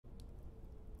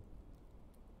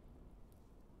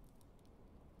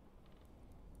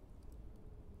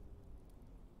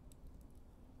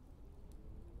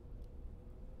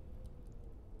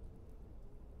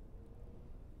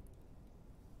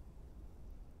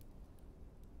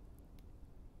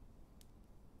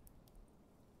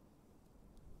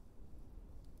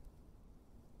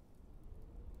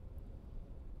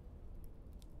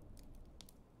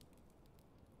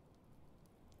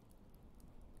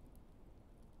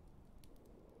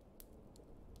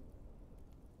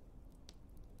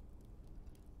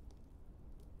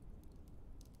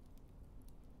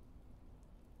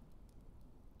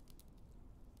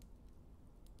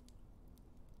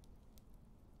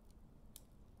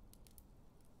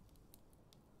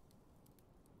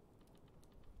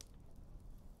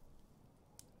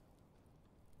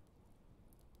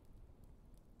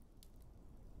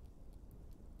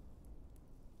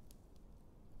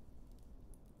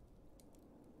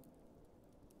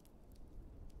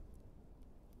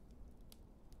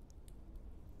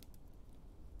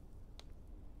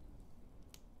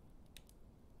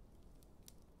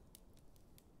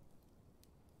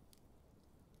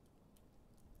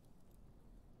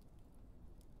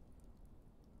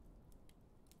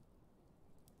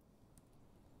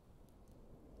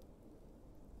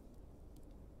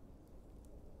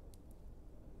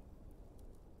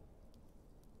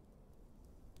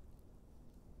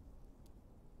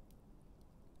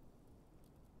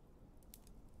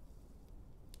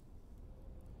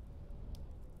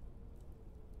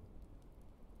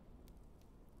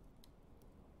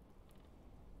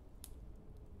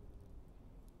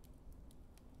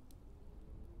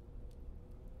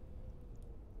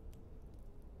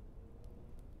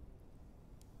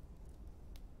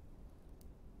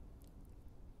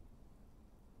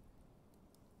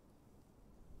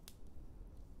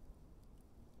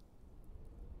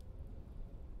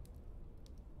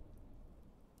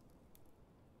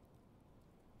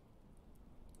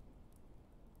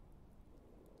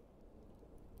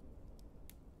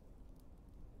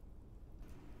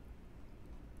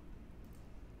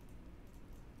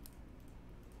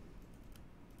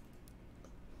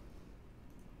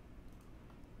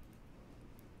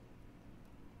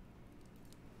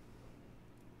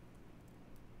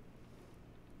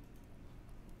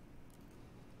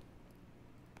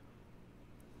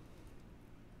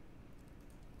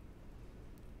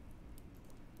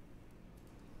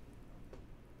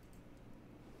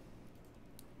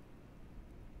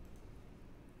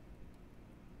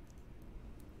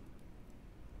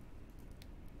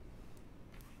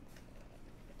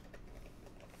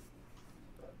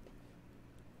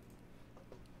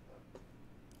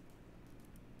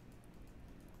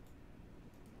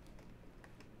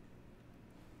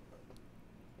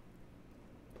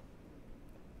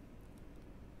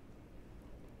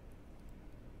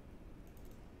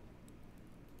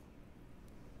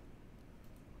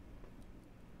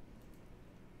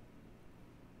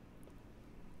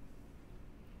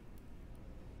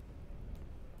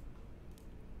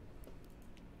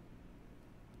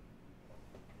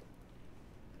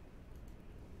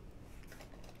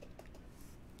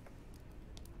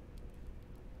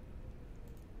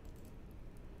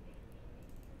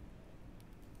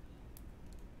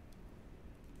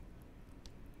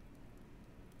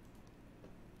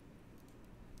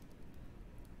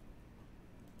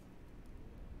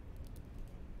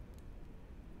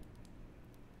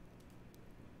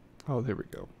Oh, there we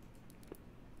go.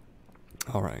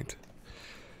 All right.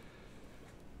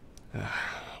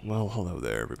 Well, hello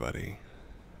there, everybody.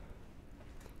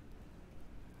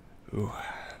 Ooh.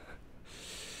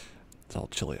 It's all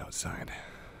chilly outside.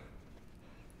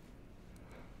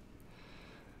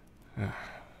 But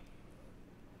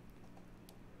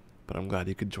I'm glad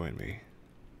you could join me.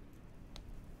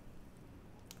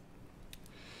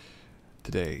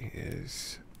 Today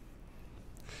is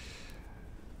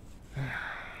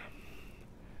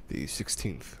the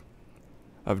 16th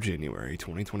of January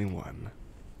 2021.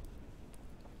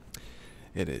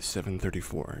 It is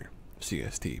 7:34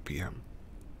 CST PM.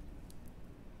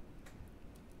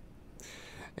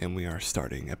 And we are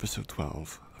starting episode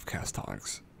 12 of Cast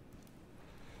Talks.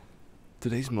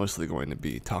 Today's mostly going to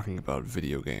be talking about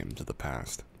video games of the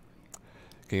past.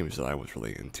 Games that I was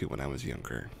really into when I was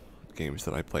younger. Games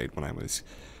that I played when I was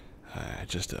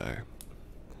just a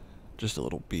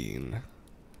little bean.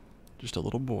 Just a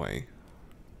little boy.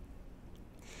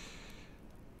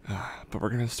 But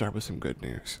we're going to start with some good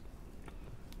news.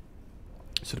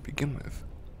 So to begin with,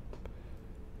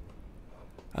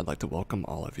 I'd like to welcome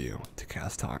all of you to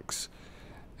Cast Talks,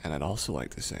 and I'd also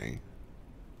like to say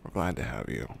we're glad to have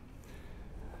you,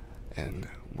 and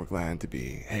we're glad to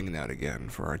be hanging out again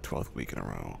for our 12th week in a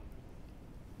row.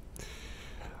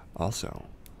 Also,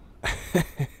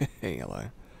 hey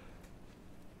Ella.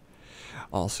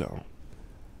 Also,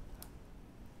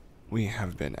 we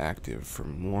have been active for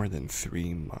more than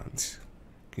 3 months.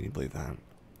 Can you believe that?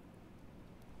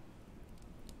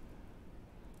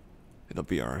 It'll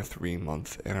be our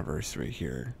 3-month anniversary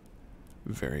here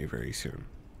very, very soon.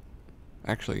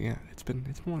 Actually, yeah, it's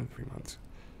more than 3 months.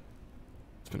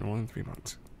 It's been more than 3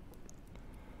 months.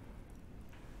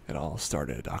 It all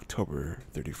started October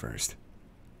 31st.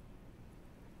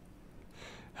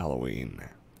 Halloween.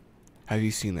 Have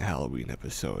you seen the Halloween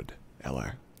episode,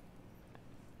 Ella?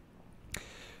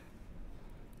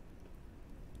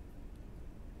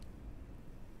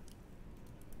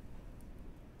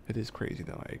 It is crazy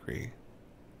though, I agree.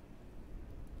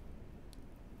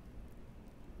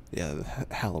 Yeah,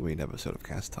 the Halloween episode of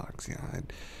Cast Talks, yeah.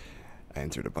 I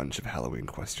answered a bunch of Halloween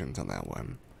questions on that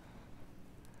one.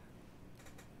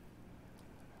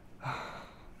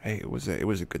 Hey, it was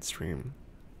a good stream.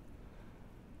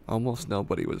 Almost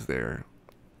nobody was there,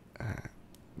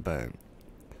 but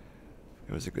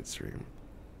it was a good stream.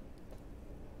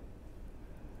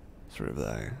 Sort of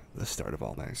the start of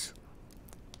all this.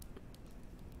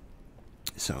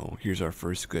 So here's our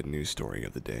first good news story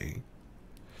of the day.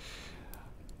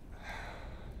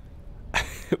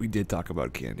 We did talk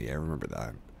about candy, I remember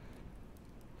that.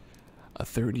 A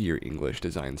third-year English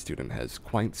design student has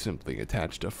quite simply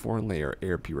attached a 4-layer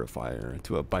air purifier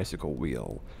to a bicycle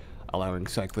wheel, allowing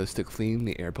cyclists to clean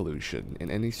the air pollution in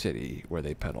any city where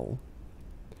they pedal.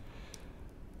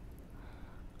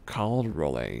 Called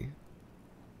Rollo,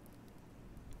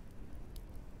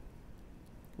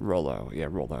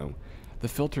 the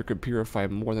filter could purify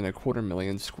more than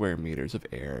 250,000 square meters of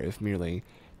air if merely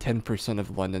 10%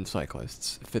 of London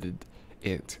cyclists fitted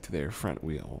it to their front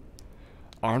wheel.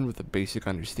 Armed with the basic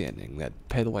understanding that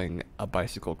pedaling a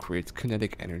bicycle creates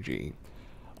kinetic energy,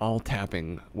 all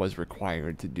tapping was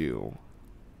required to do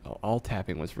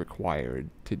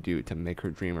to make her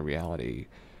dream a reality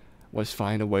was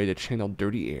find a way to channel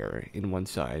dirty air in one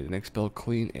side and expel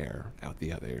clean air out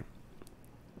the other.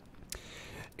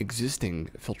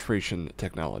 Existing filtration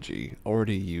technology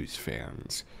already used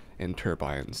fans and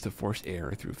turbines to force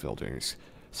air through filters,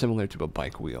 similar to a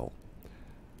bike wheel.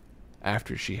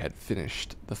 After she had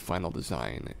finished the final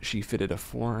design, she fitted a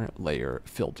 4-layer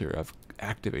filter of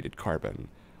activated carbon,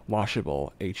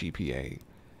 washable HEPA,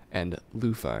 and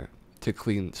loofah to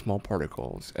clean small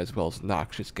particles as well as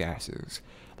noxious gases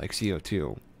like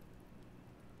CO2,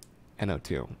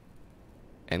 NO2,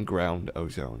 and ground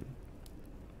ozone.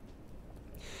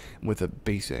 With a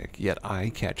basic yet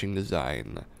eye-catching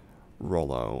design,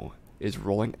 Rollo is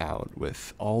rolling out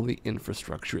with all the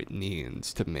infrastructure it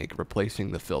needs to make replacing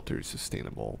the filters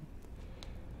sustainable.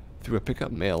 Through a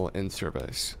pickup mail and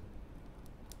service,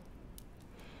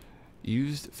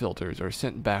 used filters are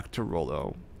sent back to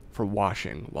Rollo for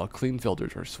washing while clean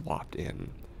filters are swapped in,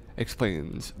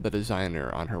 explains the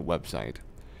designer on her website.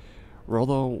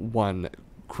 Rollo won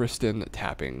Kristen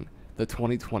Tapping the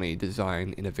 2020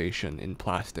 Design Innovation in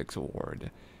Plastics Award,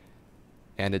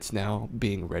 and it's now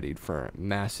being readied for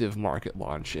massive market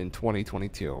launch in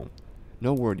 2022.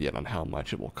 No word yet on how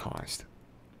much it will cost.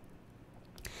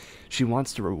 She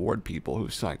wants to reward people who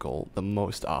cycle the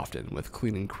most often with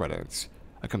cleaning credits.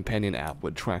 A companion app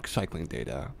would track cycling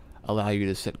data, allow you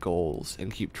to set goals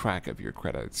and keep track of your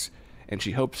credits, and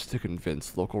she hopes to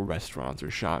convince local restaurants or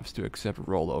shops to accept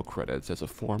Rolo credits as a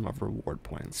form of reward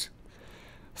points.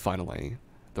 Finally,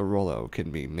 the Rolo can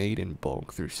be made in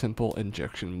bulk through simple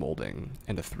injection molding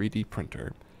and a 3D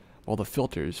printer, while the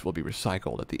filters will be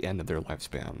recycled at the end of their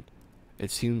lifespan. It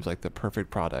seems like the perfect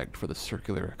product for the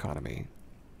circular economy.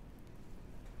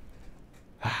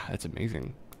 That's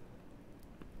amazing.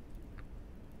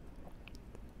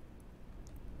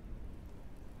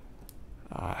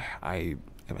 I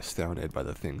am astounded by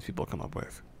the things people come up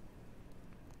with.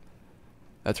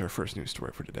 That's our first news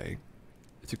story for today.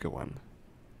 It's a good one.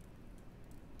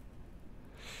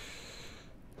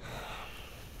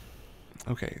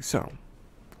 Okay, so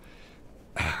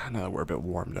now that we're a bit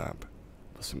warmed up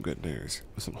with some good news,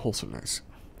 with some wholesomeness,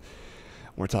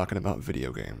 we're talking about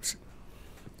video games.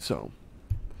 So,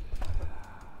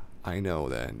 I know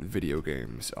that video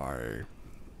games are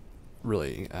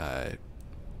really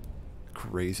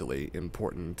crazily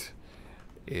important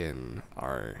in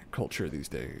our culture these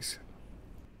days.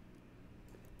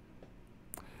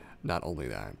 Not only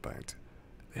that, but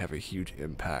they have a huge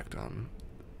impact on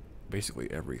basically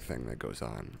everything that goes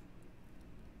on.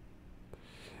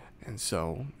 And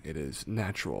so it is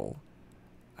natural,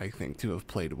 I think, to have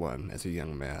played one as a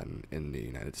young man in the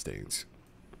United States.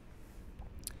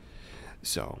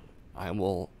 So I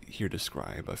will here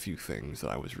describe a few things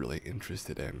that I was really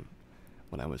interested in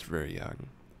when I was very young.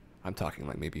 I'm talking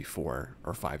like maybe 4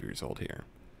 or 5 years old here.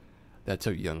 That's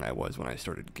how young I was when I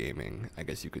started gaming, I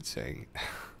guess you could say.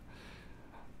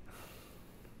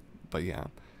 But yeah,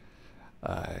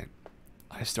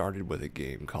 I started with a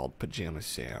game called Pajama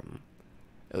Sam.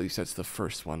 At least that's the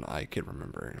first one I could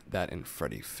remember. That and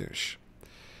Freddy Fish.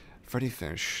 Freddy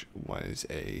Fish was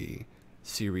a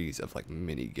series of like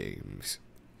mini games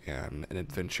and an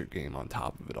adventure game on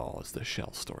top of it all is the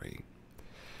shell story.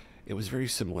 It was very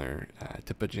similar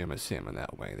to Pajama Sam in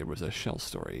that way. There was a shell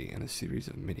story and a series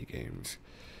of mini games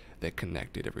that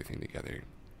connected everything together.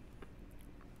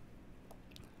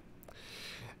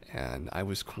 And I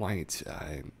was quite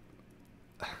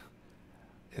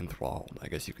enthralled, I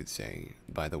guess you could say,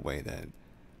 by the way that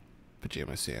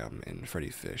Pajama Sam and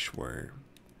Freddy Fish were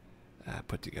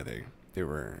put together. They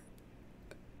were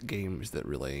games that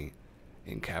really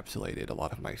encapsulated a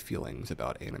lot of my feelings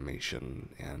about animation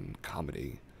and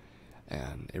comedy,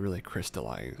 and it really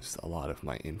crystallized a lot of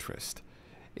my interest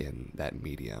in that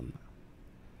medium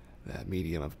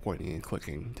of pointing and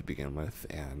clicking to begin with,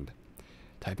 and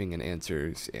typing in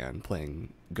answers and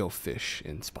playing Go Fish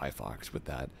in Spy Fox with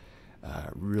that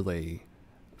really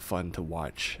fun to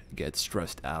watch get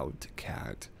stressed out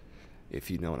cat, if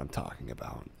you know what I'm talking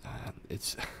about.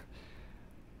 It's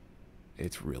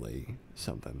really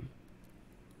something.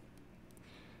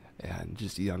 And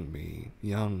just young me,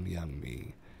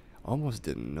 almost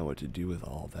didn't know what to do with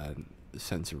all that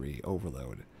sensory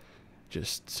overload.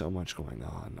 Just so much going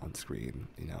on screen,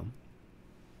 you know.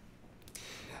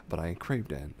 But I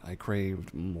craved it. I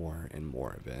craved more and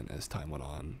more of it as time went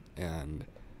on. And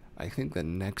I think the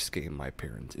next game my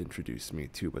parents introduced me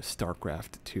to was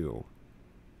StarCraft 2.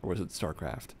 Or was it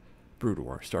StarCraft? Brood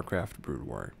War. StarCraft Brood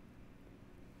War.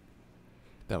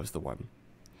 That was the one.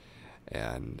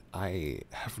 And I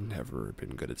have never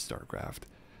been good at StarCraft.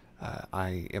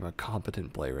 I am a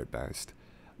competent player at best,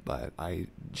 but I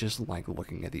just like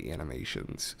looking at the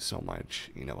animations so much.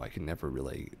 You know, I can never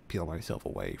really peel myself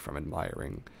away from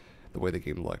admiring the way the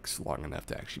game looks long enough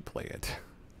to actually play it.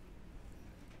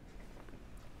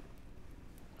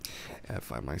 I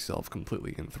find myself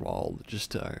completely enthralled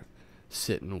just to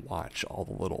sit and watch all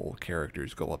the little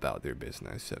characters go about their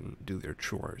business and do their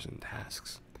chores and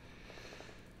tasks.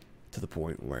 To the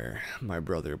point where my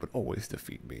brother would always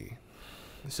defeat me.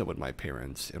 So would my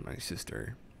parents and my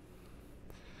sister.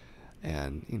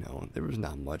 And, you know, there was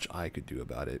not much I could do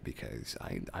about it because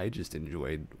I just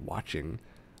enjoyed watching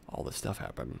all this stuff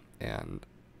happen. And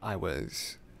I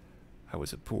was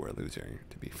a poor loser,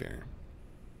 to be fair.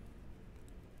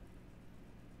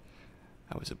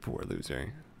 I was a poor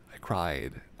loser. I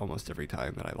cried almost every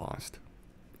time that I lost.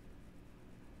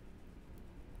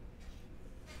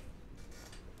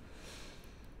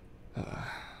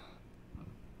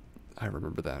 I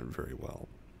remember that very well.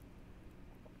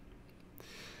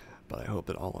 But I hope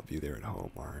that all of you there at home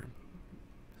are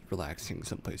relaxing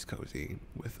someplace cozy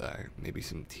with maybe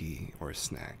some tea or a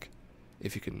snack,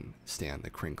 if you can stand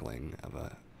the crinkling of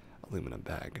a aluminum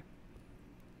bag.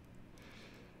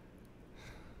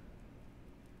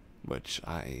 Which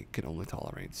I can only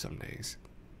tolerate some days.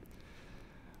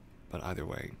 But either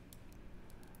way,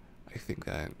 I think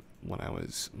that when I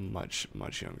was much,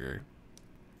 much younger,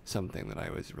 something that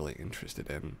I was really interested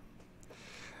in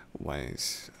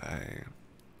was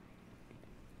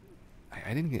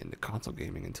I didn't get into console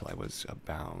gaming until I was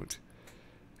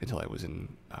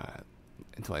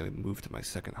until I moved to my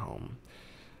second home.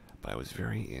 But I was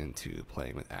very into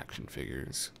playing with action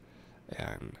figures,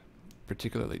 and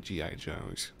particularly G.I.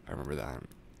 Joes. I remember that.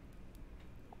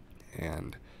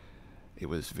 And it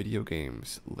was video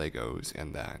games, Legos,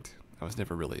 and that. I was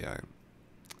never really a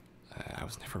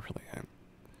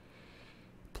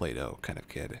Play-Doh kind of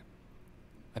kid.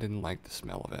 I didn't like the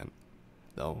smell of it,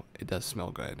 though it does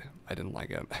smell good. I didn't like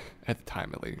it at the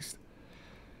time, at least.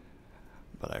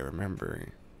 But I remember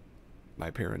my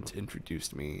parents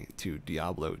introduced me to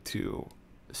Diablo 2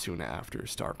 soon after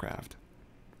StarCraft.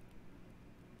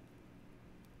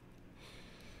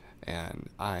 And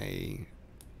I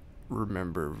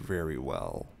remember very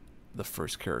well the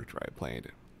first character I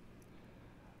played.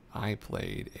 I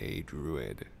played a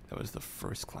druid. That was the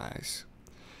first class.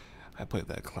 I played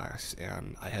that class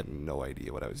and I had no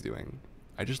idea what I was doing.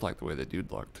 I just liked the way the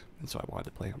dude looked, and so I wanted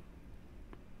to play him.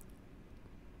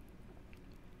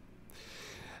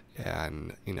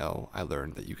 And, you know, I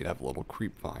learned that you could have a little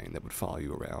creep vine that would follow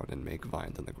you around and make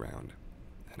vines on the ground.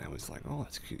 And I was like, oh,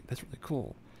 that's cute. That's really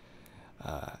cool.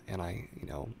 And I, you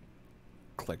know,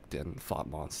 clicked and fought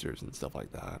monsters and stuff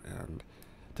like that. And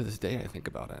to this day, I think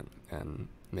about it. And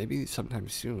maybe sometime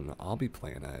soon, I'll be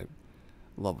playing a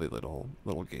lovely little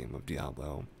game of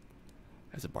Diablo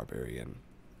as a barbarian.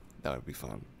 That would be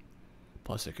fun.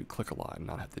 Plus, I could click a lot and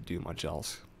not have to do much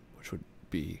else, which would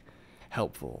be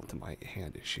helpful to my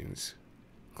hand issues.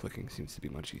 Clicking seems to be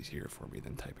much easier for me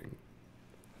than typing.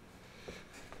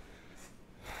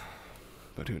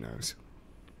 But who knows?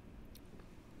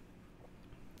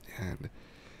 And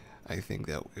I think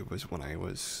that it was when I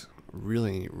was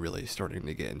really, really starting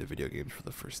to get into video games for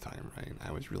the first time, right?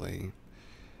 I was really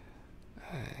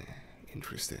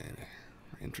interested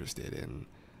in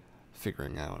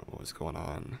figuring out what was going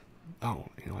on. Oh,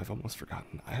 you know, I've almost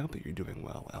forgotten. I hope that you're doing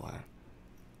well, Ella.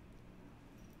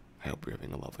 I hope you're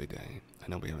having a lovely day. I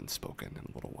know we haven't spoken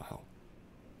in a little while,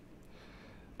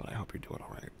 but I hope you're doing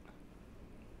all right.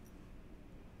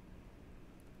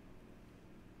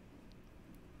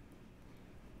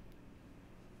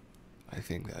 I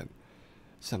think that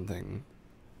something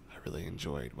I really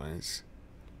enjoyed was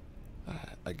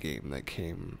a game that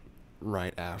came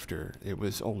right after it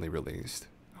was only released.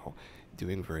 Oh,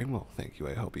 doing very well, thank you.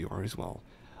 I hope you are as well.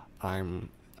 I'm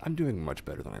doing much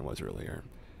better than I was earlier.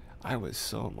 I was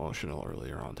so emotional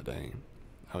earlier on today.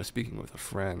 I was speaking with a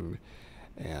friend,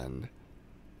 and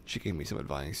she gave me some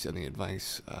advice, and the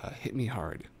advice hit me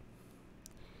hard.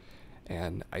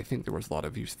 And I think there was a lot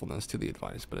of usefulness to the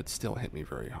advice, but it still hit me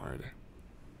very hard.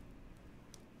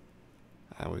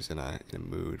 I was in a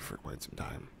mood for quite some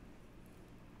time.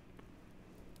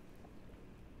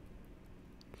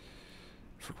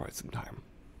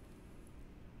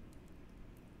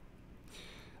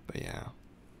 But yeah,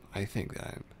 I think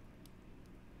that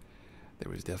there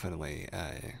was definitely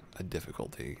a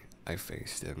difficulty I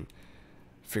faced in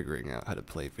figuring out how to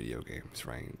play video games,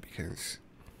 right? Because,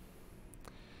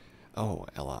 oh,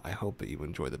 Ella, I hope that you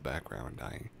enjoy the background.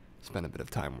 I spent a bit of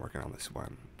time working on this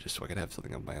one, just so I could have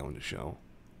something of my own to show.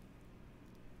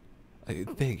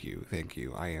 Thank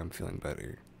you. I am feeling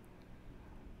better.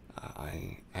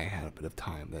 I had a bit of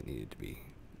time that needed to be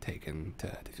taken to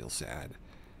feel sad.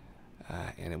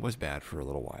 And it was bad for a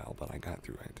little while, but I got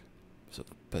through it. So,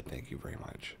 but thank you very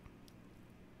much.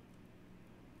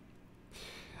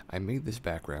 I made this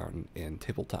background in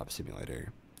Tabletop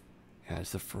Simulator, and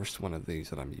it's the first one of these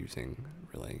that I'm using,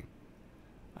 really.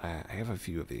 I have a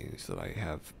few of these that I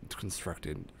have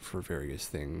constructed for various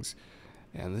things,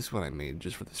 and this one I made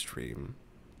just for the stream.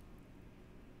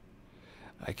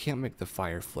 I can't make the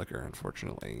fire flicker,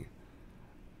 unfortunately,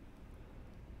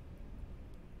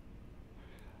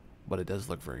 but it does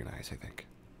look very nice, I think,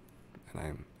 and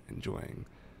I'm enjoying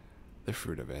the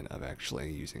fruit of it, of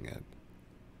actually using it.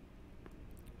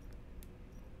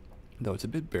 Though it's a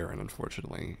bit barren,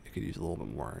 unfortunately. It could use a little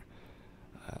more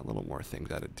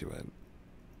things added to it.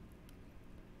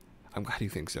 I'm glad you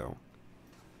think so.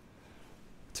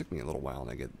 It took me a little while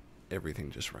to get everything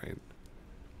just right.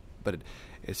 But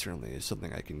it certainly is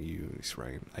something I can use,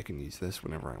 right? I can use this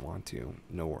whenever I want to.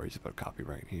 No worries about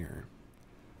copyright here.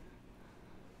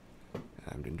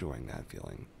 I'm enjoying that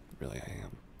feeling. Really, I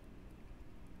am.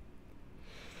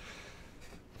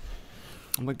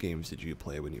 What games did you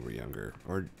play when you were younger?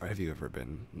 Or have you ever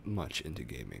been much into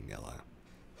gaming, Ella?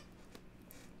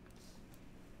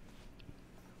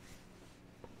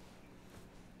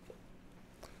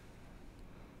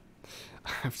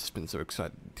 I've just been so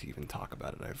excited to even talk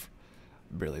about it. I've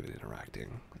barely been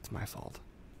interacting. It's my fault.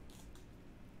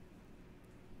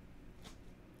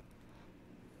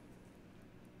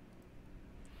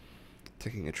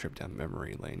 Taking a trip down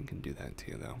memory lane can do that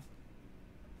too, though.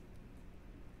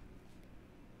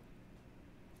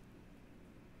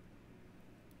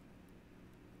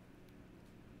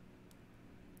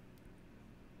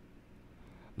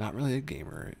 Not really a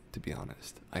gamer, to be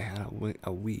honest. I had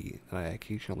a Wii that I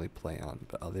occasionally play on,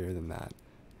 but other than that,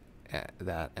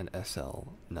 that and SL,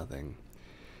 nothing.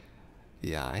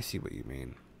 Yeah, I see what you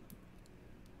mean.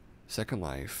 Second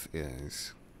Life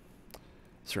is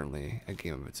certainly a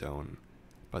game of its own,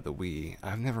 but the Wii,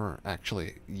 I've never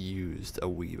actually used a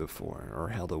Wii before or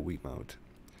held a Wiimote.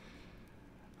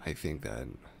 I think that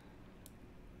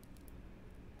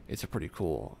it's a pretty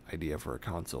cool idea for a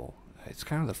console. It's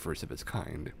kind of the first of its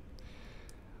kind,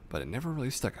 but it never really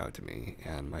stuck out to me,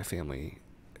 and my family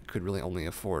could really only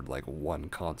afford like one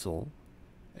console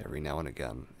every now and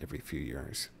again, every few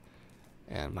years.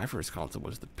 And my first console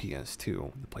was the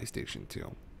PS2, the PlayStation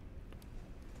 2.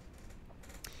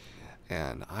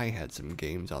 And I had some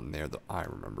games on there that I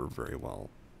remember very well.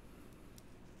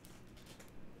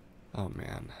 Oh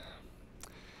man.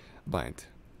 But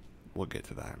we'll get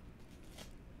to that.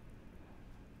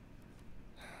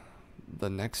 The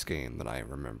next game that I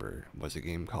remember was a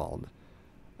game called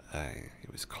it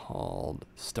was called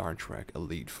Star Trek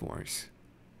Elite Force.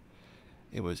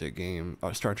 It was a game,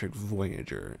 Star Trek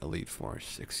Voyager Elite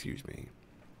Force, excuse me.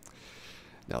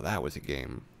 Now that was a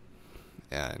game,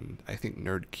 and I think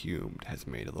Nerd Cubed has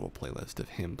made a little playlist of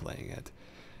him playing it.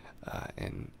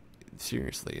 And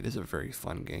seriously, it is a very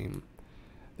fun game.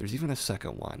 There's even a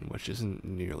second one, which isn't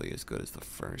nearly as good as the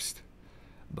first,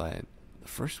 but the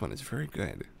first one is very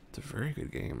good. It's a very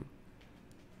good game.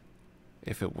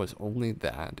 If it was only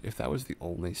that, if that was the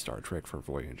only Star Trek for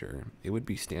Voyager, it would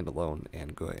be standalone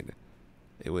and good.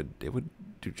 It would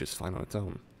do just fine on its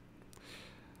own.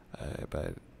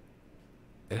 But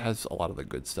it has a lot of the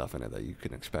good stuff in it that you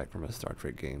can expect from a Star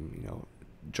Trek game. You know,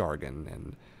 jargon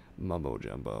and mumbo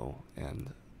jumbo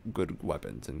and good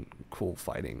weapons and cool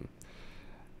fighting.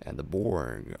 And the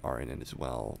Borg are in it as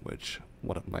well, which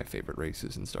one of my favorite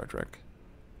races in Star Trek.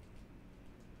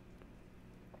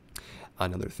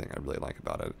 Another thing I really like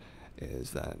about it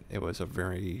is that it was a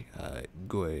very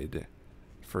good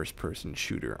first-person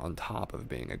shooter on top of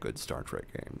being a good Star Trek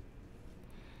game.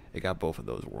 It got both of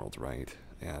those worlds right,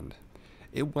 and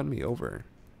it won me over.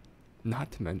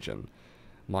 Not to mention,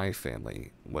 my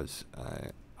family was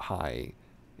high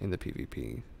in the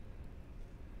PvP,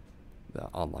 the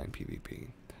online PvP.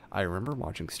 I remember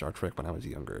watching Star Trek when I was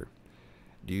younger.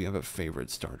 Do you have a favorite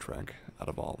Star Trek out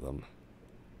of all of them?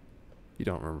 You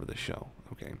don't remember the show,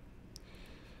 okay.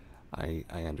 I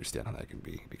understand how that can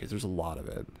be, because there's a lot of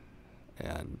it,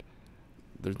 and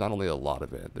there's not only a lot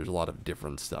of it, there's a lot of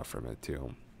different stuff from it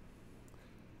too.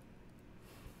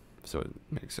 So it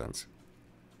makes sense.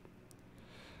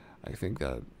 I think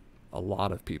that a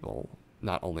lot of people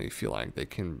not only feel like they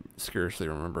can scarcely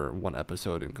remember one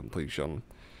episode in completion,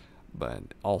 but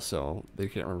also they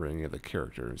can't remember any of the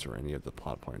characters or any of the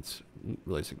plot points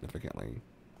really significantly.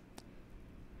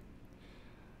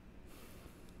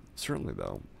 Certainly,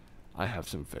 though, I have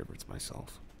some favorites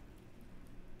myself.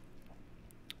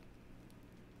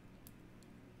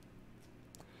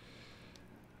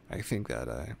 I think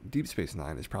that Deep Space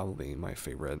Nine is probably my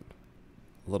favorite,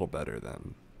 a little better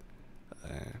than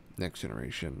Next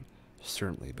Generation,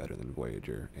 certainly better than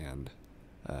Voyager and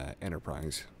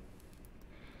Enterprise.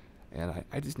 And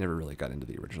I just never really got into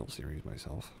the original series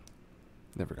myself.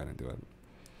 Never got into it.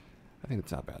 I think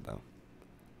it's not bad, though.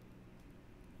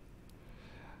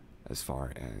 As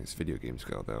far as video games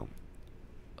go, though,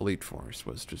 Elite Force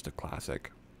was just a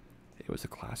classic. It was a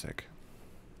classic.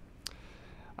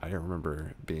 I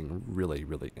remember being really,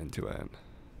 really into it.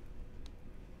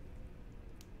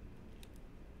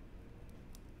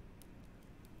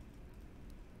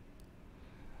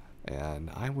 And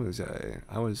I was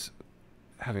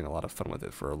having a lot of fun with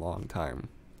it for a long time.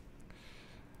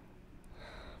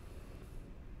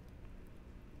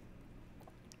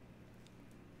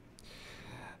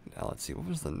 Now let's see, what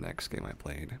was the next game I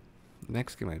played? The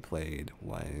next game I played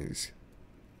was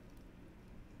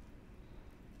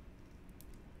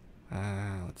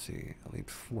let's see, Elite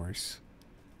Force.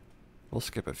 We'll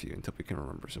skip a few until we can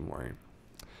remember some more.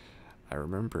 I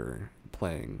remember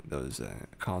playing those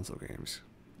console games,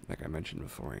 like I mentioned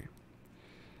before.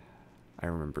 I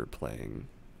remember playing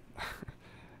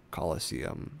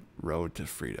Coliseum Road to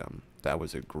Freedom. That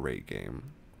was a great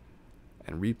game.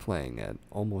 And replaying it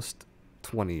almost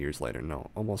 20 years later,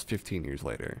 no, almost 15 years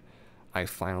later, I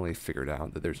finally figured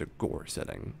out that there's a gore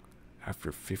setting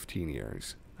after 15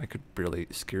 years. I could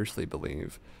scarcely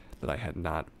believe that I had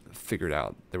not figured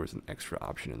out there was an extra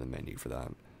option in the menu for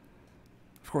that.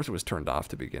 Of course, it was turned off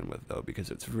to begin with, though, because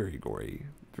it's very gory,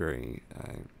 very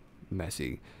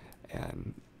messy,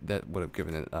 and that would have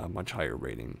given it a much higher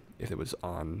rating if it was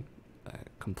on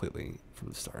completely from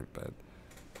the start. But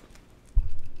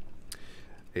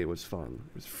it was fun.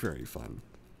 It was very fun.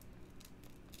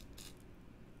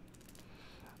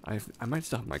 I might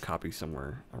still have my copy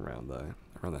somewhere around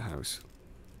the house.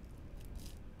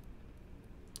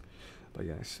 But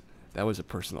yes, that was a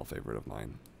personal favorite of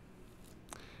mine.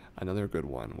 Another good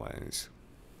one was,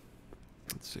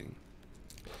 let's see,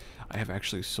 I have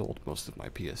actually sold most of my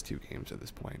PS2 games at this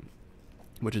point,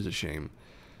 which is a shame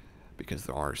because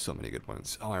there are so many good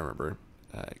ones. Oh, I remember,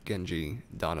 Genji,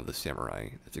 Dawn of the Samurai.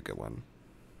 That's a good one.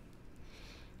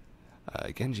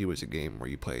 Genji was a game where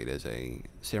you played as a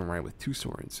samurai with two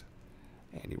swords,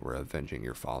 and you were avenging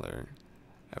your father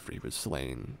after he was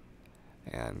slain,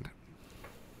 and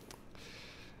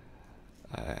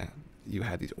you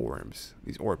had these orbs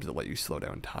that let you slow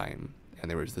down time,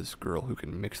 and there was this girl who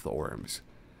can mix the orbs,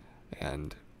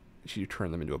 and she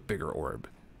turned them into a bigger orb,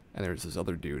 and there was this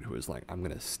other dude who was like, I'm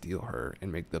gonna steal her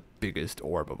and make the biggest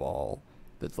orb of all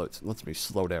that lets me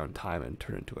slow down time and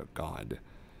turn into a god.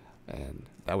 And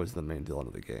that was the main villain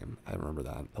of the game. I remember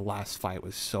that. The last fight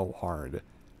was so hard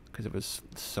because it was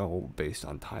so based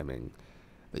on timing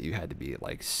that you had to be at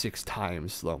like 6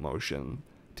 times slow motion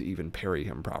to even parry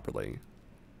him properly.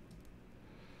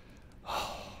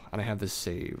 And I have this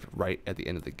save right at the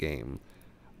end of the game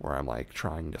where I'm like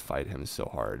trying to fight him so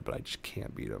hard, but I just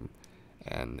can't beat him.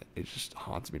 And it just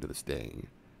haunts me to this day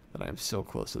that I am so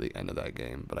close to the end of that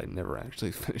game, but I never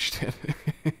actually finished it.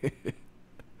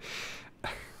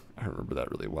 I remember that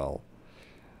really well.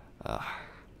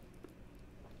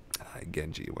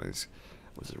 Genji was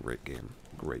a great game.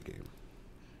 Great game.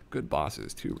 Good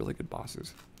bosses, too. Really good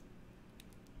bosses.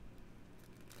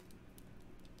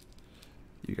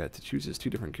 You got to choose as 2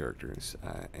 different characters,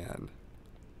 and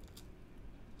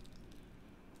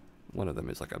one of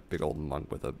them is like a big old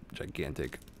monk with a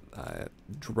gigantic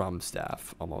drum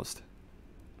staff, almost.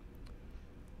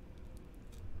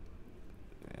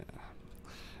 Yeah.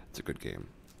 It's a good game.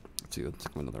 Let's see, let's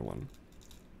do another one.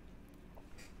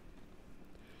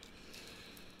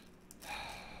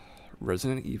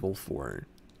 Resident Evil 4.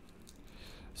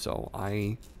 So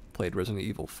I played Resident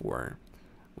Evil 4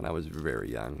 when I was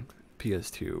very young.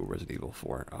 PS2, Resident Evil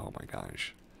 4. Oh my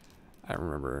gosh. I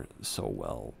remember so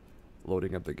well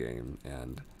loading up the game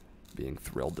and being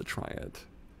thrilled to try it.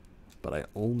 But I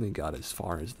only got as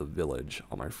far as the village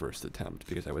on my first attempt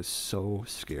because I was so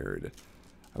scared.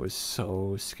 I was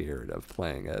so scared of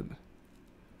playing it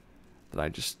that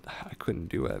I couldn't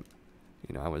do it.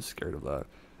 You know, I was scared of the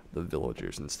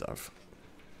villagers and stuff.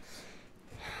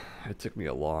 It took me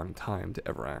a long time to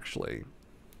ever actually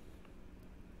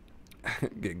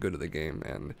get good at the game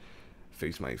and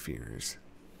face my fears.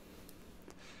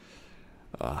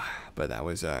 But that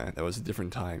was a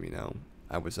different time, you know.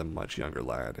 I was a much younger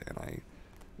lad, and I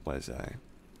was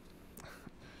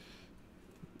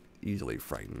easily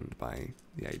frightened by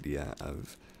the idea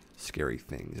of scary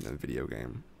things in a video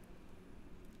game.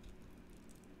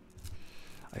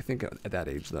 I think at that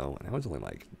age, though, and I was only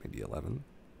like maybe 11,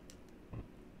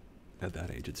 at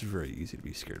that age, it's very easy to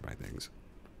be scared by things.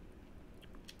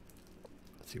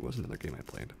 Let's see, what was another game I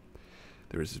played?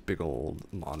 There was this big old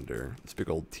monitor, this big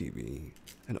old TV,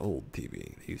 an old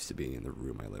TV that used to be in the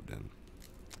room I lived in.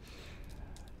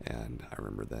 And I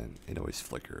remember then it always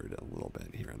flickered a little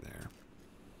bit here and there.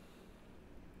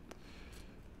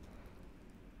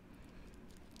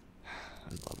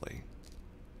 It was lovely.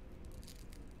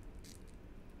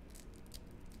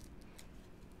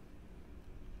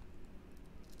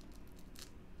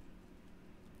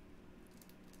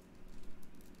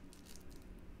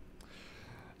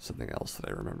 Something else that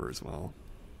I remember as well.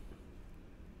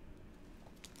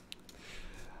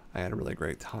 I had a really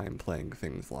great time playing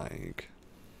things like,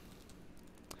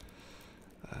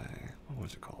 what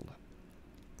was it called?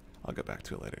 I'll get back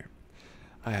to it later.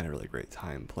 I had a really great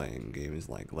time playing games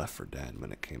like Left 4 Dead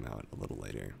when it came out a little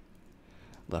later.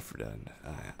 Left 4 Dead,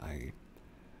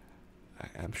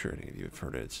 I'm sure any of you have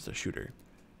heard it. It's just a shooter,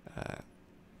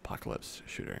 apocalypse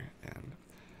shooter, and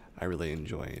I really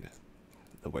enjoyed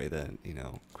the way that, you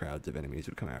know, crowds of enemies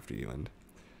would come after you, and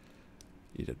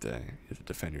you'd have to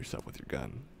defend yourself with your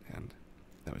gun, and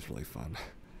that was really fun.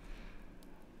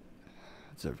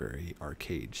 It's a very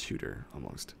arcade shooter,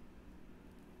 almost.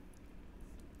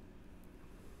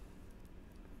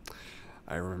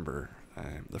 I remember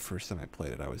the first time I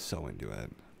played it, I was so into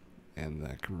it, and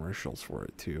the commercials for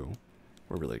it, too,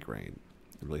 were really great.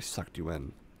 It really sucked you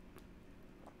in.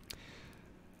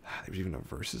 There was even a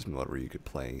versus mode where you could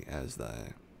play as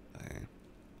the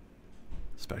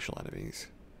special enemies.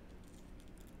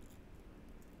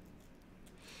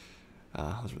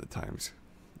 Those were the times.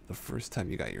 The first time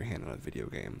you got your hand on a video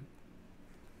game.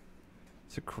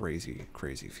 It's a crazy,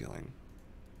 crazy feeling.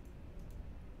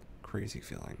 Crazy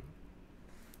feeling.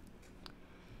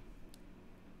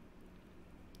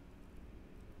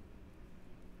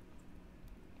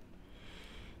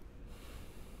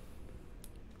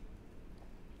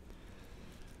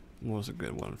 Was a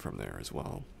good one from there as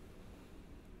well.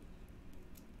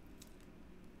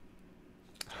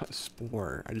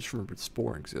 Spore. I just remembered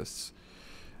Spore exists.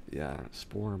 Yeah,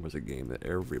 Spore was a game that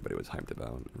everybody was hyped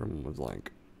about. Everyone was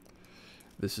like,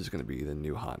 this is going to be the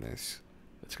new hotness.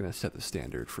 It's going to set the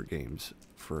standard for games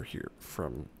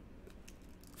from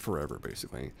forever,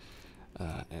 basically.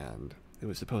 And it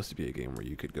was supposed to be a game where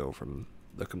you could go from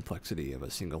the complexity of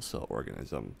a single cell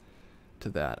organism to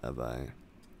that of a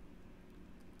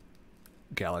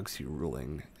galaxy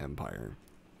ruling empire.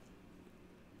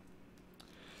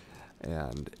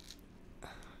 And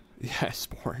yeah,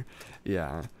 Spore.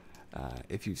 Yeah.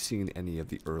 If you've seen any of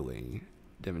the early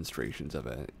demonstrations of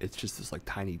it, it's just this like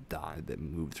tiny dot that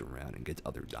moves around and gets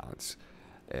other dots.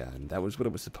 And that was what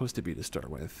it was supposed to be to start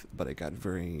with, but it got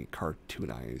very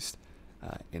cartoonized,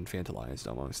 infantilized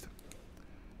almost,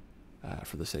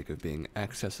 for the sake of being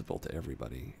accessible to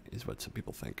everybody, is what some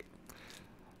people think.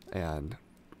 And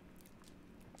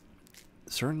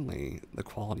certainly the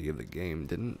quality of the game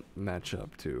didn't match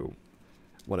up to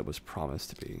what it was promised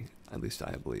to be. At least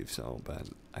I believe so, but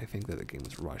I think that the game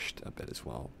was rushed a bit as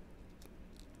well.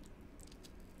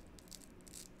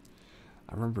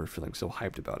 I remember feeling so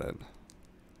hyped about it.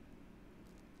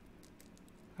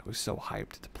 I was so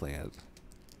hyped to play it.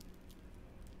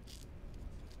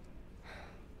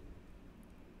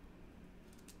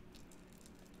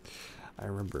 I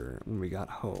remember when we got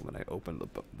home and I opened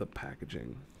the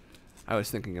packaging, I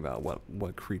was thinking about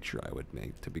what creature I would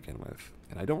make to begin with.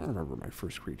 And I don't remember my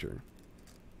first creature.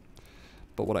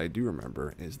 But what I do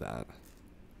remember is that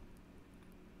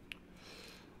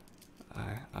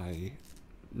I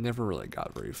never really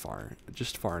got very far.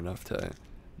 Just far enough to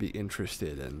be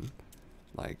interested in,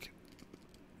 like,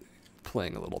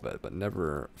 playing a little bit, but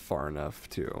never far enough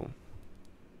to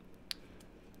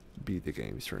beat the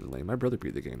game, certainly. My brother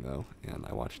beat the game, though, and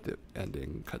I watched the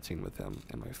ending cutscene with him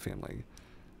and my family.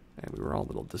 And we were all a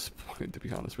little disappointed, to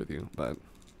be honest with you, but,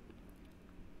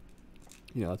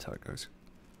 you know, that's how it goes.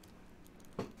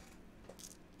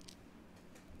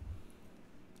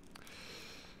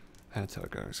 That's how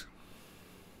it goes.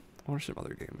 What are some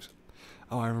other games?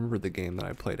 Oh, I remember the game that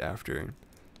I played after.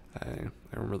 I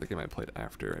remember the game I played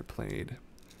after I played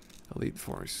Elite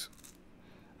Force.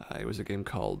 It was a game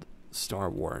called Star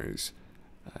Wars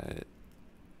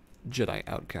Jedi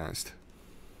Outcast.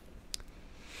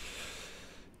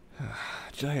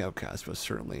 Jedi Outcast was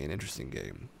certainly an interesting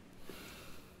game.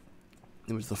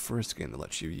 It was the first game that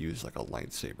lets you use like a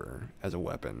lightsaber as a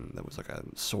weapon that was like a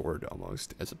sword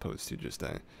almost, as opposed to just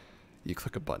you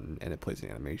click a button and it plays an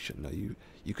animation. No,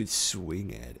 you could swing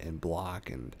it and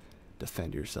block and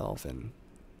defend yourself and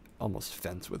almost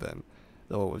fence with it.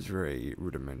 Though it was very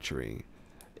rudimentary,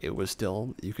 it was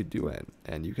still, you could do it,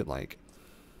 and you could like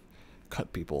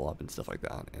cut people up and stuff like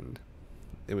that, and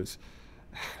it was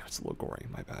a little gory,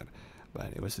 my bad, but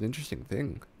it was an interesting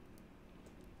thing.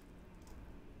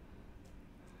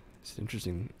 It's an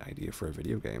interesting idea for a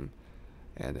video game,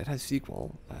 and it has a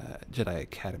sequel, Jedi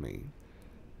Academy,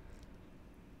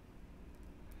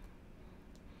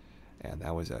 and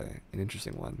that was an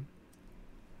interesting one.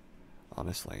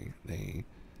 Honestly, they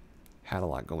had a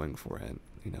lot going for it.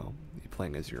 You know,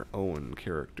 playing as your own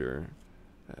character,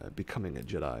 becoming a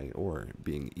Jedi, or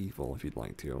being evil if you'd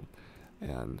like to,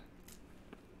 and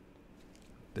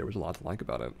there was a lot to like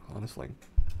about it, honestly.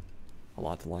 A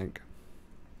lot to like.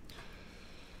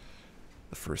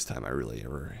 The first time I really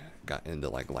ever got into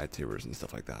like lightsabers and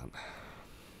stuff like that.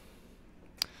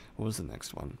 What was the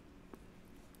next one?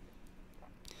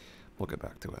 We'll get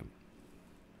back to it.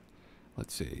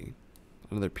 Let's see.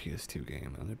 Another PS2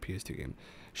 game.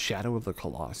 Shadow of the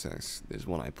Colossus is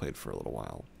one I played for a little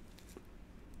while.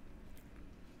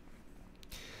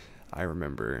 I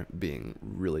remember being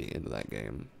really into that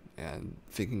game and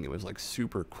thinking it was like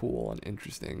super cool and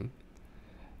interesting.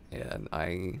 And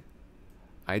I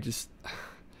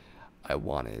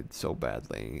wanted so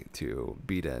badly to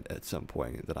beat it at some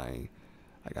point that I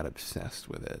got obsessed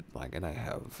with it. Like, and I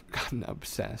have gotten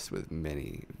obsessed with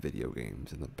many video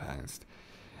games in the past.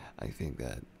 I think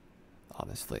that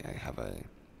honestly I have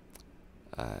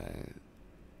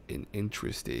an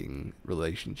interesting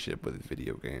relationship with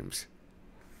video games,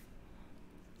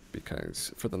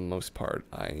 because for the most part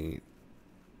I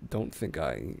don't think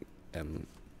I am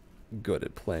good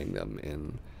at playing them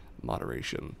in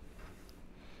moderation.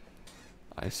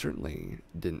 I certainly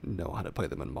didn't know how to play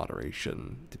them in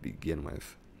moderation to begin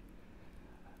with.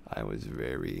 I was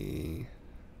very...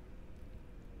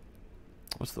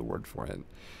 what's the word for it?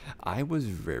 I was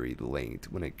very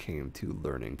late when it came to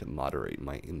learning to moderate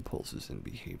my impulses and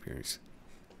behaviors.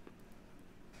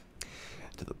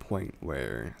 To the point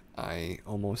where I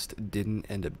almost didn't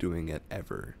end up doing it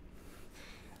ever.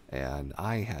 And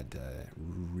I had to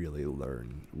really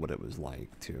learn what it was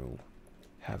like to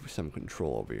have some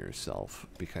control over yourself,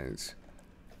 because,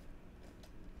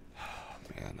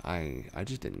 man, I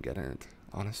just didn't get it,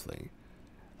 honestly.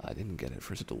 I didn't get it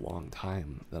for such a long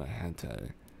time that I had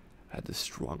to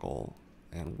struggle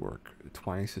and work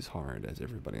twice as hard as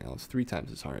everybody else, 3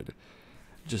 times as hard,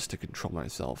 just to control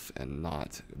myself and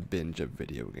not binge a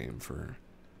video game for,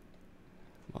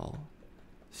 well,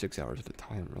 6 hours at a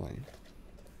time, really.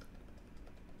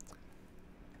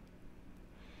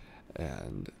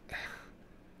 And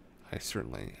I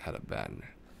certainly had a bad,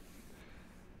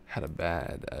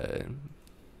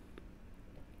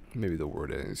 maybe the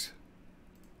word is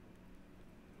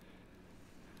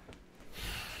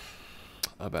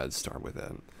a bad start with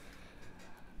it.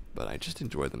 But I just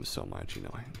enjoyed them so much, you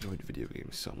know, I enjoyed video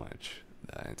games so much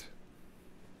that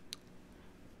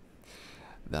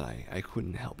I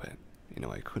couldn't help it. You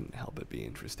know, I couldn't help but be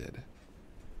interested.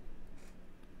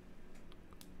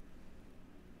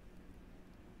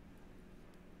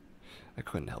 I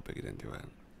couldn't help but get into it.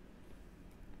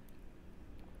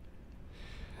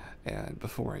 And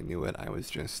before I knew it, I was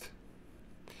just,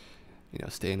 you know,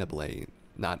 staying up late,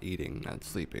 not eating, not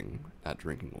sleeping, not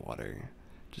drinking water,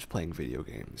 just playing video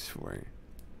games for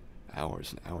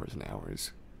hours and hours and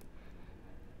hours.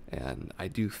 And I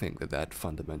do think that that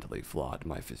fundamentally flawed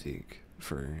my physique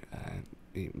for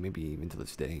maybe even to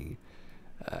this day.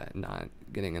 Not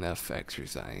getting enough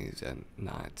exercise and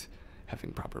not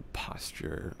having proper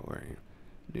posture or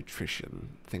nutrition,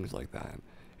 things like that.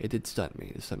 It did stunt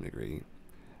me to some degree,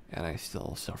 and I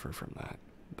still suffer from that.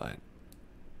 But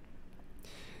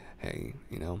hey,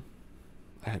 you know,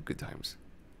 I had good times.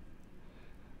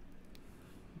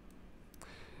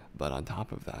 But on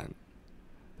top of that,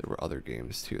 there were other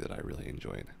games too that I really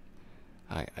enjoyed.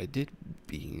 I did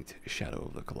beat Shadow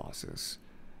of the Colossus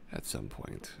at some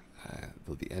point,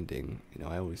 though the ending, you know,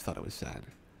 I always thought it was sad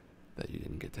that you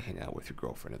didn't get to hang out with your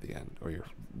girlfriend at the end, or your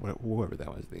whoever that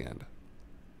was at the end.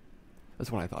 That's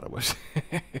what I thought it was.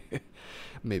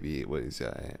 Maybe it was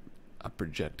a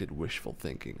projected wishful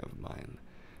thinking of mine,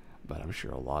 but I'm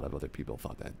sure a lot of other people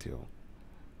thought that too.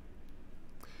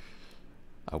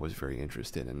 I was very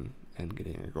interested in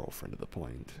getting a girlfriend to the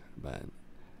point, but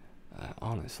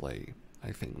honestly,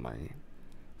 I think my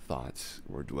thoughts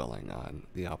were dwelling on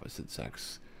the opposite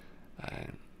sex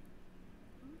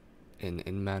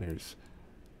in matters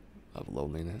of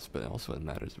loneliness, but also in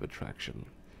matters of attraction,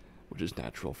 which is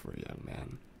natural for a young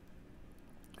man.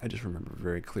 I just remember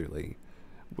very clearly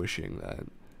wishing that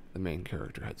the main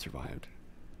character had survived.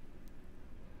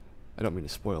 I don't mean to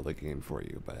spoil the game for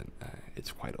you, but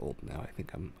it's quite old now. I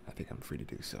think I'm free to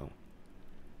do so.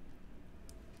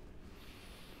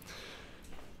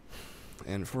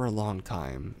 And for a long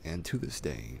time, and to this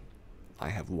day, I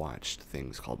have watched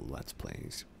things called Let's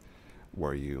Plays,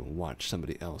 where you watch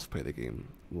somebody else play the game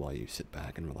while you sit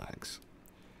back and relax.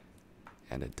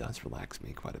 And it does relax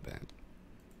me quite a bit.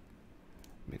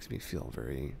 It makes me feel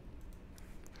very,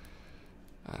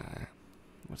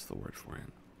 what's the word for it?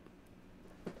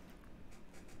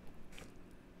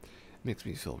 It makes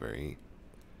me feel very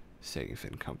safe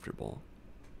and comfortable,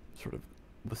 sort of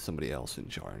with somebody else in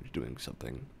charge doing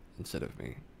something instead of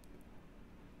me.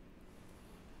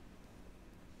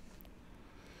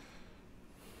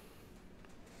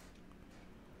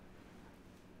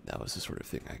 That was the sort of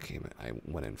thing I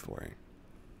went in for.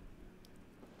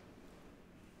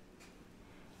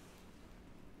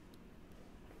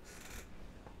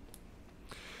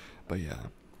 But yeah,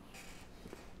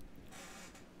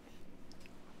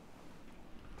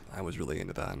 I was really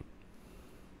into that.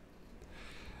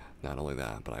 Not only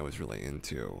that, but I was really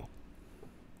into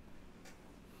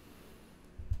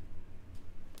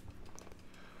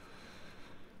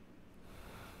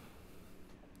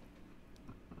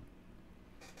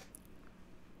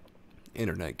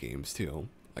internet games too,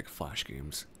 like Flash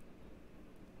games.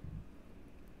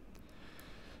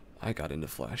 I got into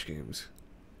Flash games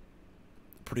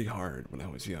pretty hard when I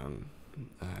was young,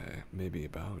 maybe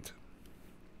about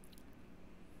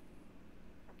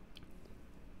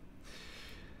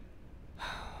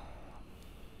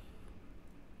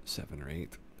 7 or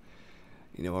 8.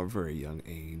 You know, a very young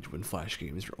age when Flash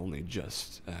games were only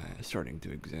just starting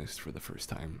to exist for the first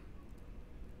time.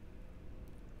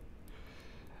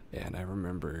 And I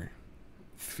remember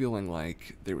feeling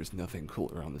like there was nothing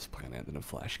cooler on this planet than a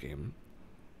Flash game.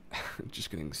 Just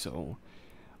getting so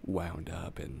wound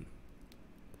up and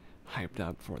hyped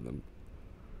up for them.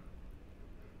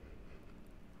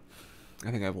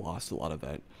 I think I've lost a lot of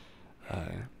that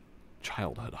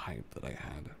childhood hype that I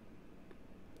had.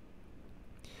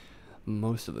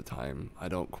 Most of the time, I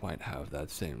don't quite have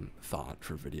that same thought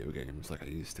for video games like I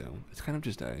used to. It's kind of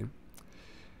just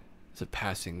it's a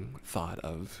passing thought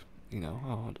of,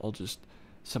 oh, I'll just,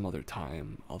 some other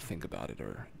time, I'll think about it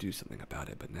or do something about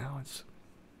it, but now it's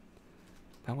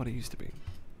not what it used to be.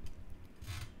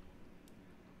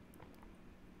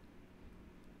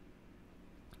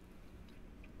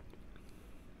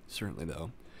 Certainly,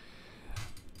 though,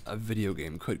 a video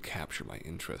game could capture my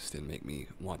interest and make me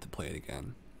want to play it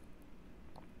again.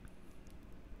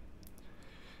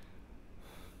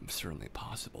 Certainly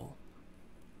possible.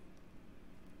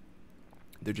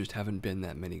 There just haven't been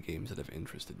that many games that have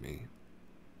interested me.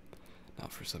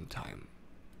 Not for some time.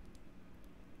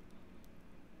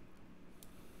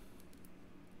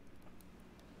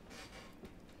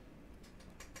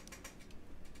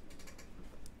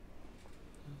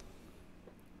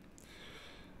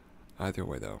 Either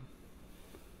way, though,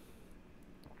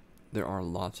 there are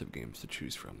lots of games to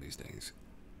choose from these days.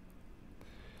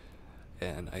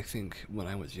 And I think when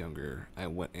I was younger, I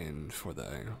went in for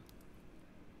the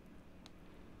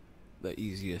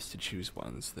easiest to choose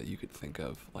ones that you could think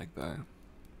of, like the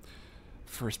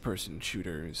first-person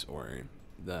shooters or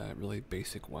the really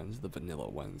basic ones, the vanilla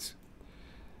ones.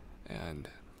 And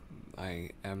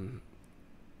I am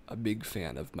a big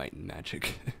fan of Might and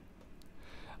Magic.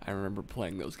 I remember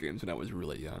playing those games when I was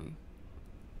really young.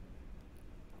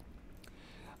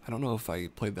 I don't know if I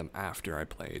played them after I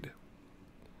played.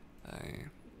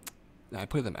 I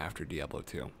played them after Diablo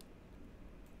 2.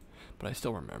 But I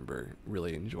still remember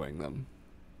really enjoying them.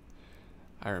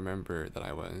 I remember that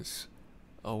I was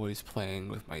always playing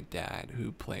with my dad,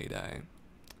 who played,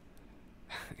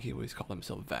 he always called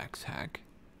himself Vax Hack.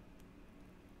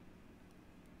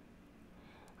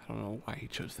 I don't know why he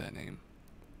chose that name.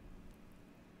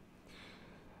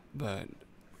 But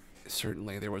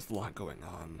certainly there was a lot going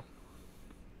on.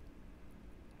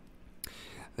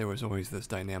 There was always this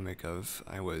dynamic of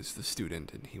I was the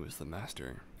student and he was the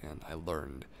master, and I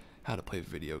learned how to play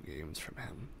video games from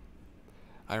him.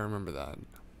 I remember that.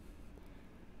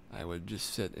 I would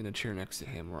just sit in a chair next to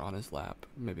him or on his lap,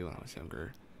 maybe when I was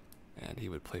younger, and he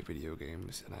would play video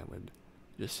games, and I would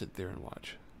just sit there and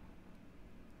watch.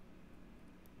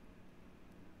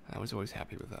 I was always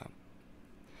happy with that.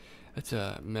 It's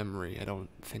a memory I don't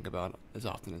think about as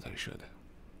often as I should.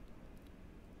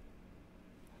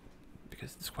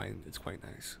 Because it's quite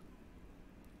nice.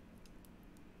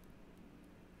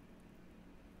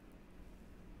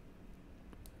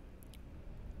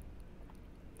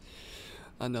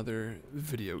 Another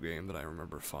video game that I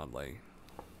remember fondly,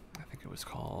 I think it was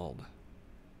called,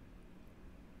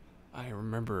 I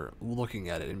remember looking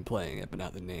at it and playing it, but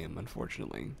not the name,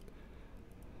 unfortunately.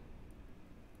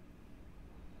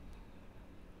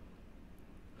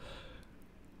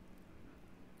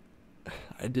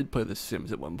 I did play The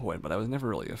Sims at one point, but I was never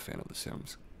really a fan of The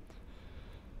Sims.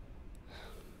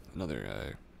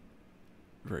 Another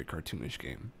very cartoonish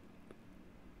game.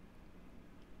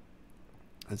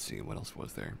 Let's see, what else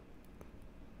was there?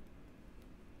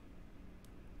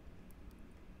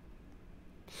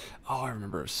 Oh, I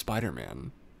remember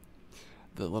Spider-Man.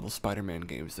 The little Spider-Man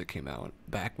games that came out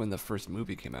back when the first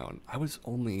movie came out. I was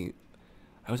only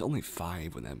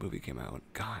 5 when that movie came out.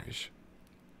 Gosh.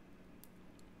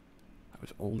 I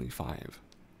was only 5.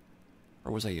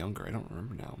 Or was I younger? I don't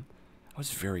remember now. I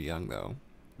was very young, though.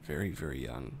 Very, very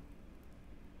young.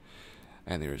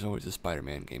 And there was always a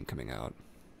Spider-Man game coming out.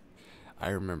 I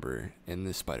remember in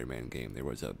this Spider-Man game there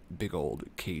was a big old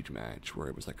cage match where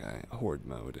it was like a horde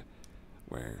mode,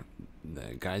 where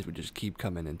the guys would just keep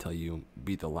coming until you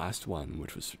beat the last one,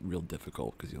 which was real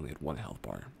difficult because you only had 1 health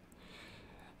bar.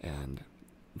 And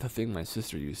the thing my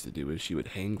sister used to do is she would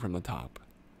hang from the top.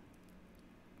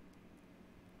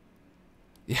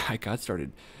 Yeah, I got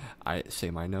started. I say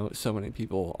my note. So many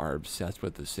people are obsessed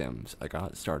with The Sims. I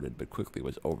got started, but quickly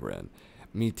was over it.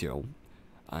 Me too.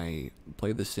 I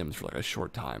played The Sims for like a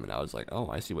short time, and I was like, oh,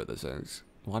 I see what this is.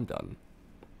 Well, I'm done.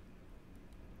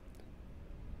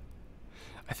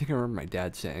 I think I remember my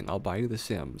dad saying, I'll buy you The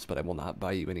Sims, but I will not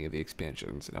buy you any of the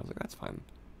expansions. And I was like, that's fine.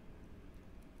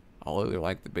 I'll either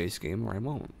like the base game or I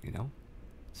won't, you know?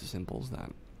 It's as simple as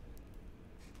that.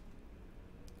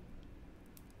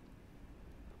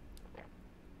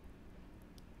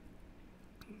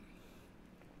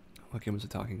 What game was it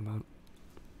talking about?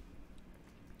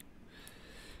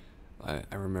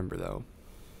 I remember though,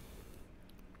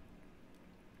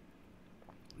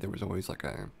 there was always like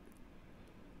a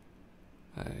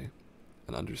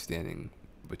an understanding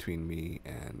between me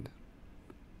and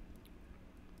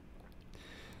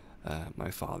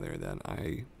my father that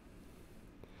I,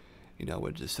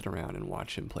 would just sit around and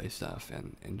watch him play stuff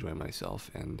and enjoy myself,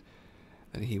 and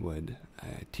then he would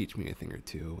teach me a thing or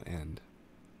two, and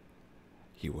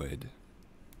he would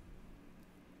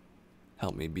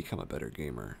help me become a better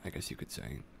gamer, I guess you could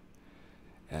say.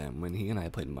 And when he and I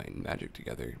played Might and Magic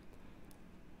together,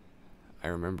 I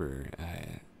remember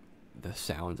the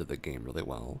sounds of the game really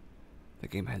well. The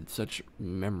game had such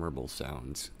memorable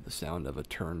sounds. The sound of a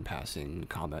turn passing,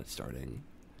 combat starting.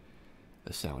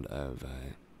 The sound of,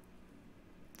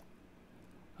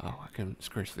 I can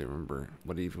scarcely remember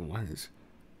what it even was.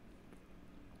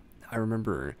 I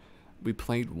remember we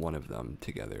played one of them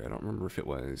together. I don't remember if it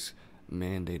was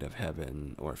Mandate of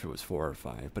Heaven or if it was 4 or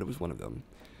 5, but it was one of them.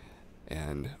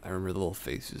 And I remember the little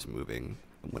faces moving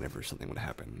whenever something would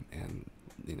happen, and,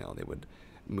 they would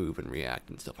move and react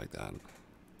and stuff like that.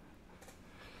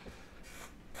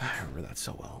 I remember that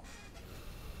so well.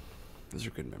 Those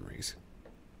are good memories.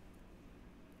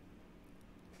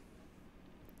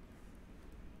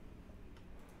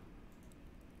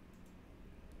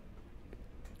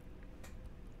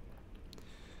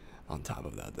 On top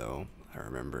of that, though, I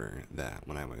remember that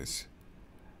when I was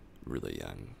really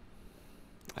young,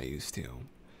 I used to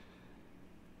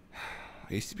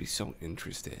be so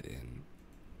interested in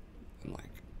like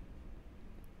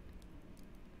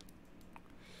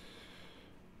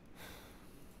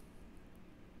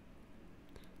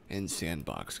in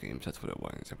sandbox games. That's what it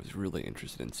was. I was really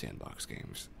interested in sandbox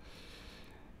games.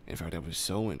 In fact, I was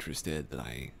so interested that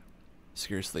I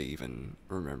scarcely even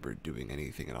remembered doing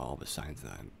anything at all besides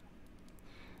that.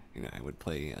 I would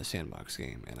play a sandbox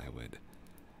game and I would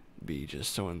be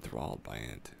just so enthralled by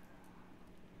it.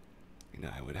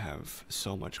 I would have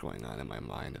so much going on in my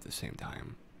mind at the same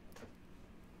time.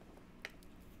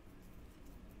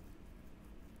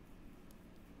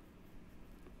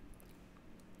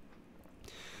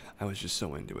 I was just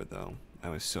so into it, though. I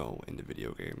was so into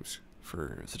video games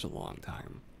for such a long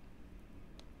time.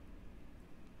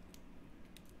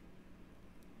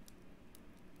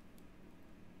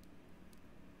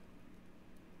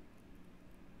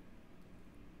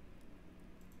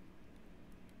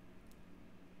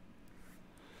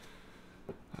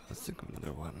 Let's think of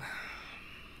another one.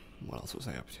 What else was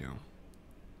I up to?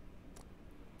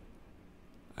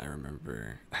 I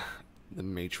remember The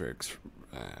Matrix.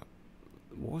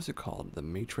 What was it called? The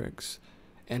Matrix?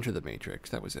 Enter the Matrix.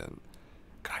 That was it.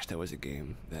 Gosh, that was a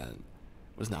game that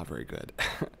was not very good.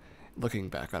 Looking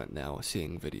back on it now,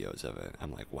 seeing videos of it,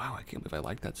 I'm like, wow, I can't believe I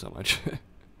liked that so much.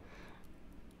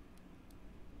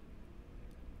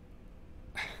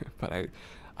 But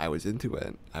I was into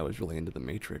it. I was really into The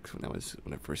Matrix when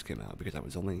it first came out, because I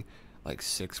was only like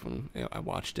 6 when I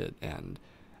watched it, and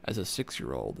as a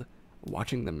 6-year-old,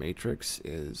 watching The Matrix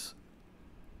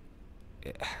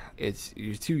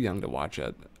you're too young to watch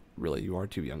it. Really, you are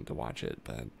too young to watch it,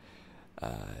 but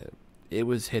it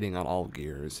was hitting on all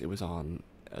gears. It was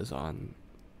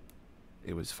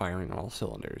firing on all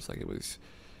cylinders. Like, it was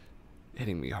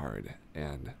hitting me hard,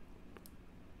 and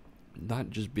not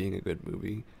just being a good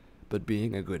movie, but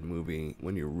being a good movie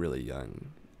when you're really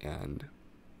young and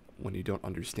when you don't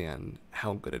understand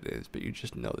how good it is, but you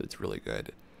just know that it's really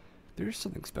good. There's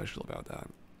something special about that,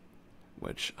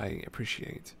 which I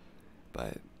appreciate,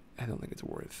 but I don't think it's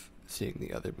worth seeing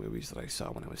the other movies that I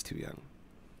saw when I was too young.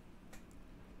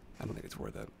 I don't think it's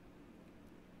worth it.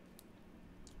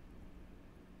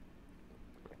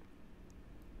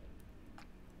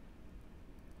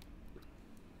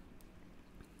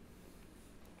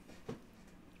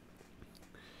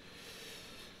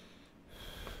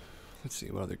 Let's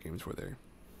see, what other games were there?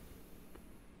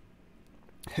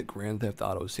 Grand Theft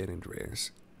Auto San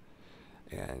Andreas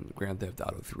and Grand Theft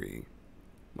Auto 3.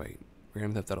 Wait,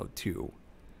 Grand Theft Auto 2.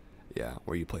 Yeah,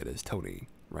 where you played as Tony,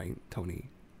 right? Tony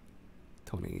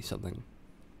something.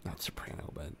 Not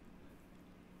Soprano, but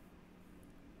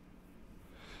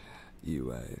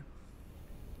you,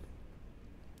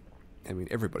 I mean,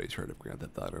 everybody's heard of Grand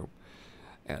Theft Auto.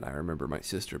 And I remember my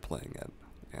sister playing it,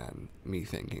 and me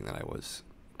thinking that I was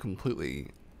completely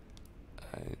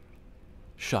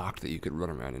shocked that you could run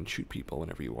around and shoot people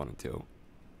whenever you wanted to.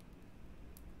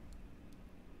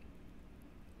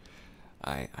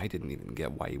 I didn't even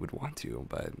get why you would want to,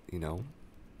 but,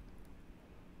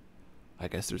 I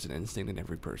guess there's an instinct in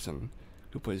every person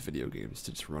who plays video games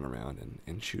to just run around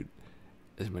and shoot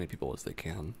as many people as they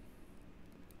can.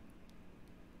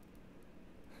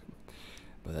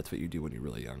 But that's what you do when you're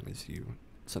really young, is you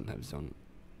sometimes don't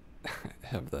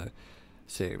have the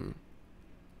same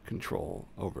control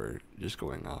over just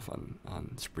going off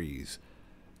on sprees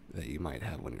that you might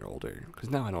have when you're older. Because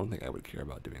now I don't think I would care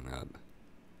about doing that.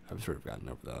 I've sort of gotten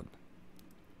over that.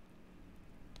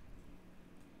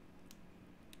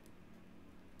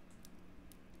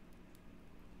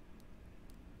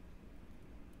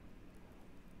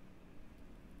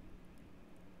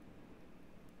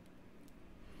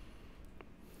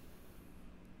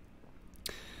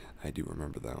 I do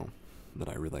remember though that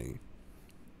I really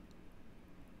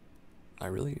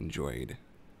enjoyed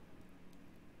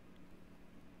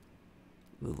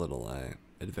the little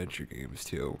adventure games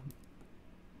too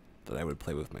that I would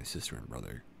play with my sister and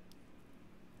brother.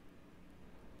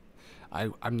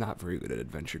 I'm not very good at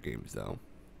adventure games though.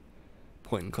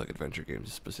 Point and click adventure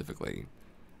games specifically.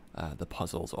 The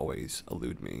puzzles always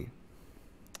elude me.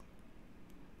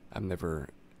 I'm never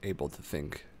able to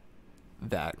think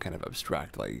that kind of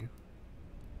abstractly.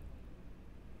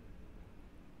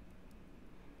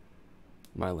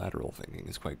 My lateral thinking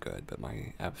is quite good, but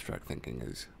my abstract thinking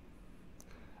is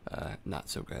not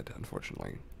so good,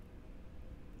 unfortunately.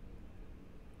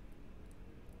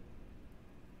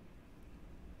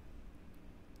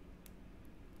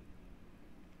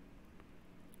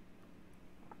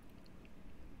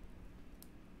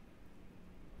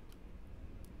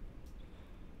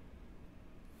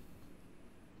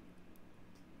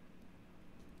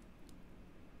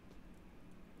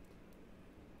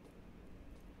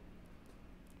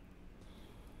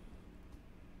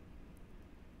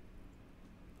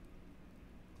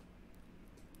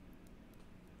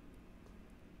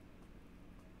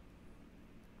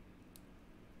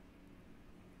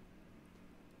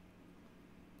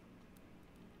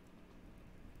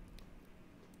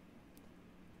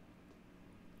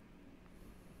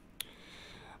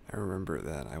 I remember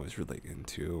that I was really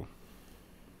into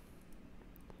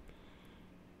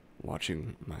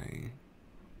watching my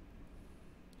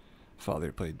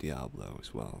father play Diablo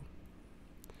as well,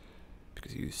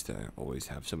 because he used to always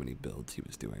have so many builds he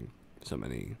was doing, so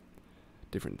many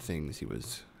different things he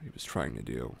was trying to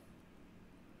do.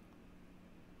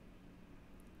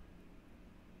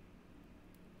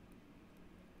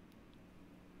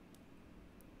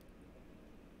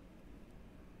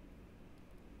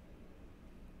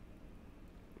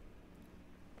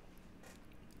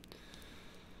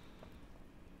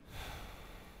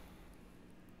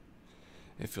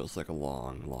 It feels like a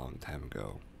long, long time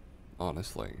ago,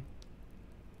 honestly.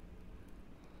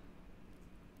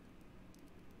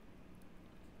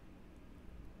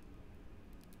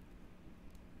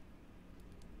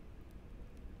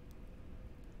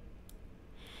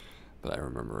 But I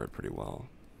remember it pretty well.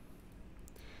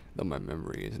 Though my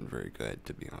memory isn't very good,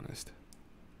 to be honest.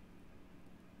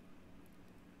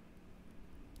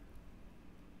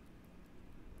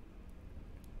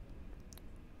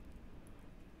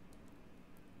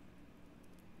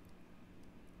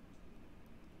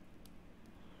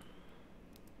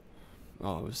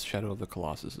 Oh, it was Shadow of the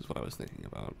Colossus is what I was thinking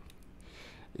about.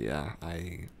 Yeah,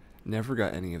 I never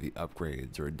got any of the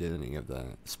upgrades or did any of the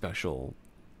special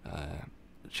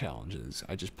challenges.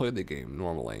 I just played the game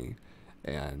normally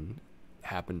and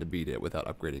happened to beat it without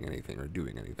upgrading anything or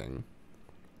doing anything.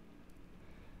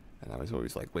 And I was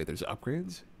always like, wait, there's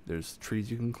upgrades? There's trees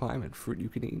you can climb and fruit you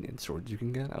can eat and swords you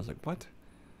can get? I was like, what?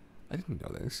 I didn't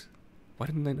know this. Why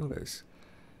didn't I know this?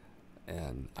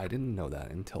 And I didn't know that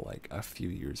until like a few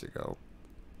years ago.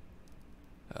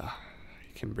 I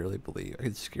can barely believe, I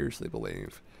can scarcely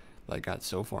believe that I got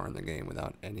so far in the game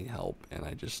without any help, and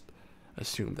I just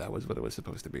assumed that was what it was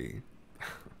supposed to be.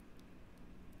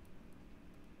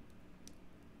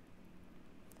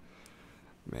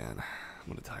 Man,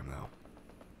 what a time though.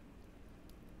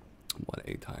 What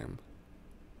a time.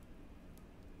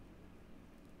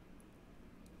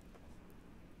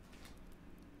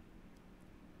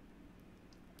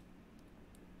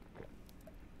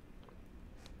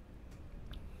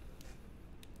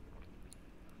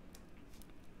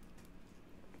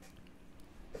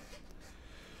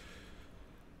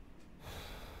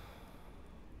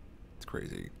 It's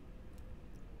crazy.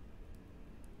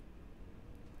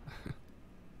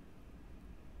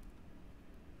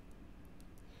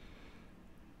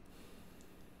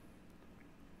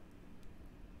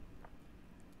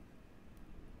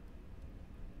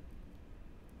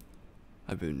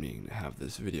 I've been meaning to have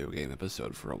this video game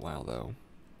episode for a while though,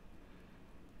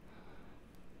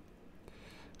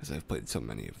 because I've played so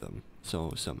many of them.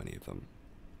 So many of them.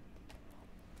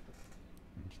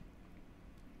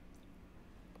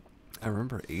 I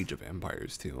remember Age of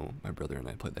Empires too. My brother and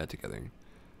I played that together.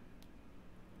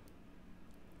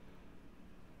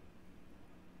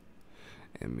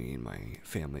 and me and my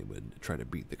family would try to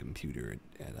beat the computer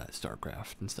at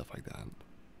StarCraft and stuff like that.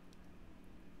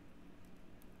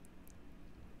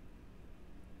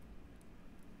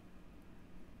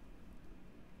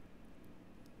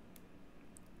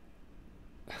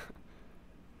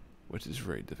 Which is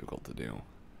very difficult to do.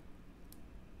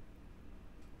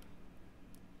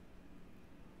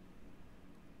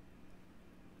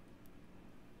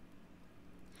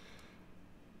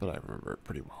 But I remember it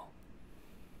pretty well.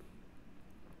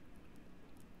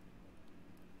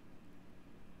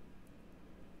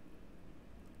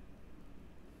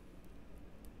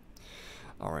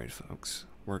 Alright, folks,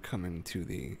 we're coming to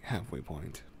the halfway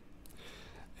point,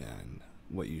 and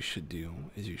what you should do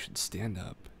is you should stand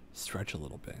up, stretch a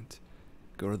little bit,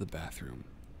 go to the bathroom,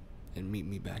 and meet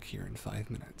me back here in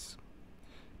 5 minutes.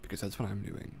 Because that's what I'm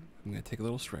doing. I'm going to take a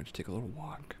little stretch, take a little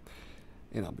walk,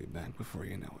 and I'll be back before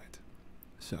you know it.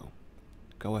 So,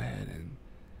 go ahead and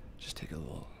just take a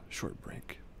little short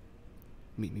break.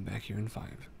 Meet me back here in 5,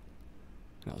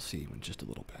 and I'll see you in just a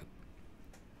little bit.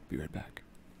 Be right back.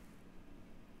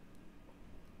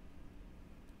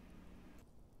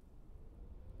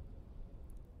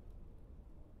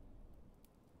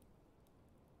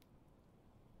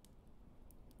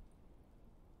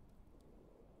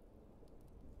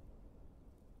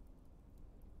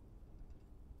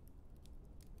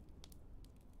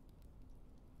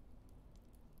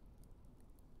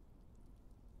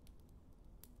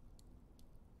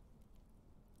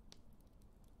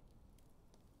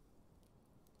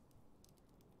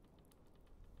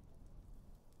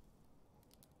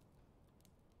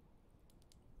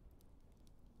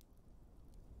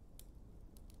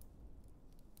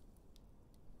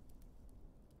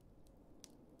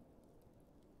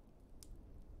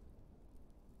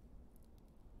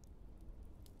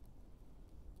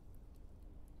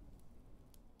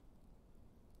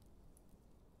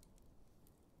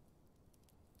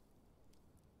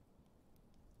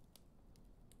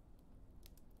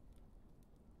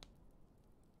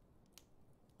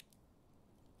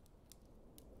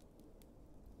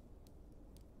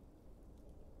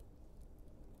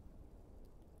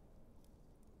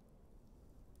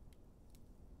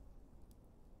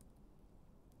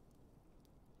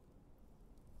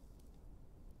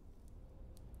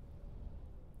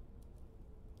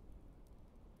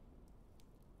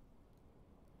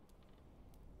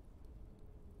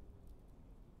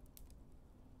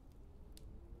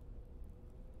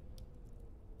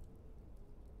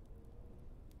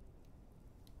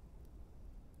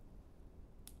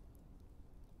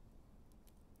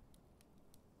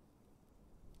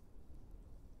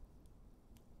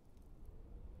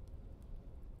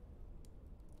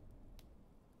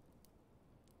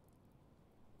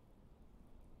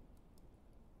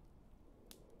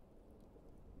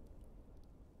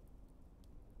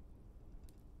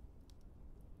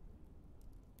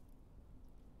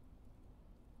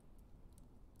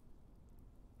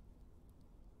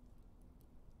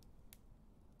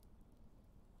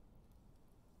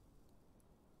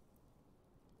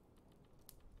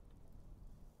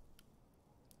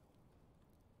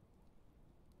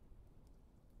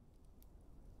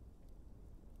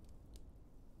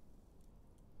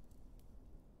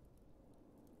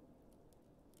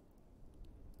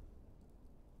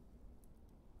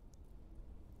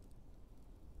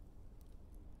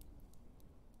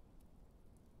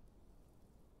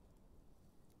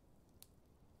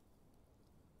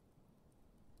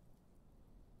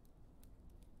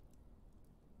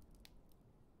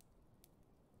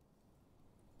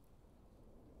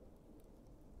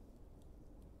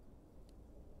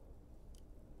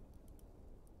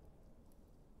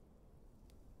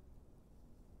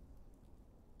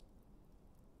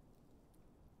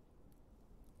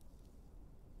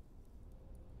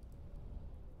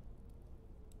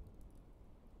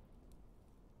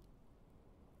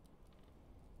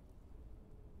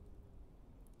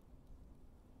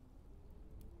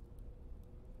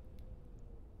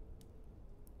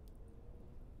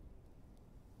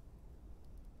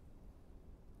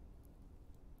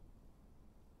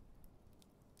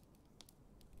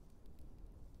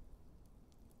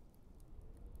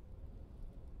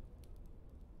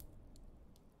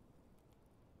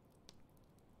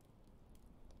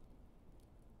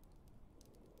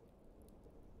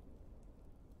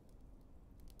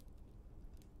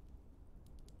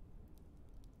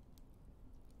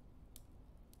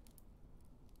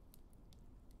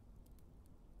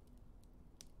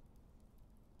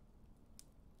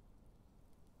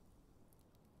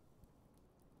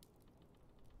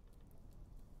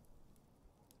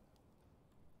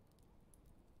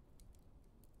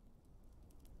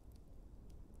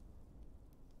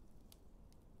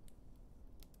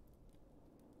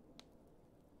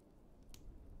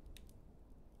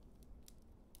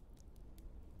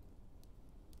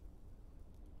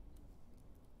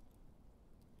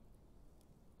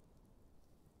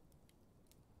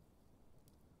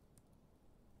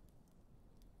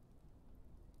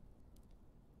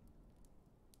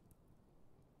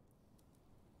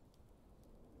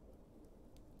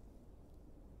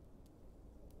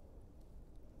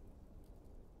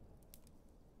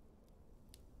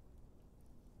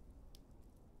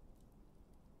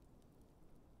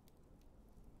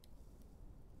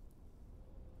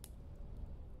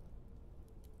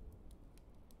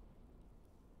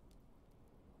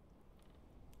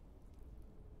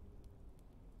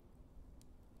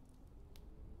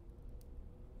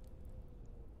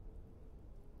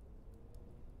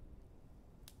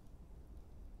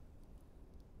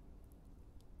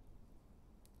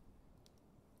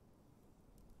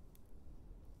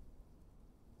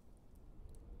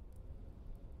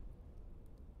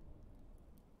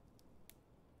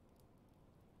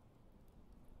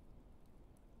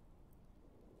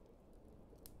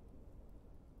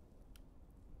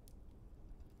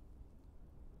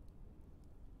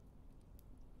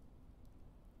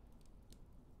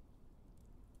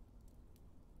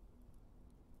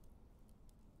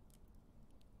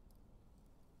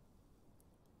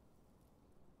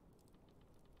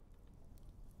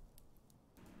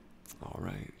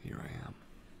 Alright, here I am.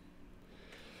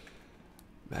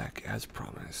 Back as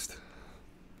promised.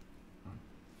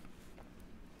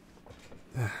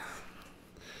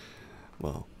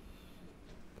 Well,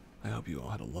 I hope you all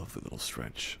had a lovely little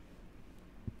stretch.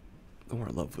 Or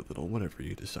a lovely little whatever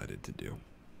you decided to do.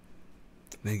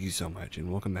 Thank you so much,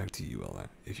 and welcome back to you, Ella,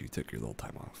 if you took your little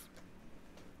time off.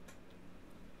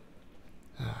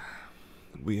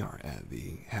 We are at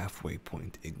the halfway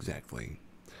point exactly,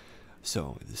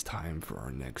 so it is time for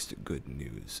our next good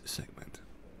news segment.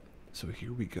 So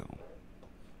here we go.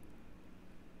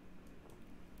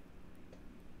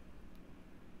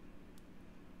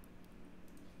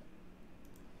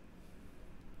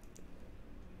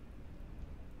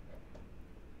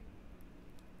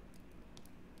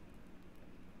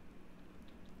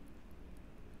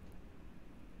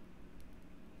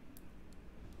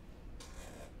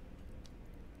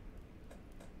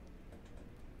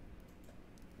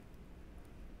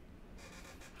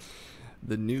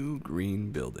 The new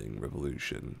green building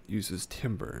revolution uses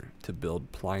timber to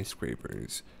build ply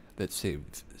scrapers that save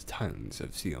tons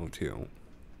of CO2.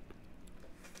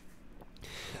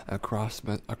 Across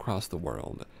the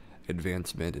world,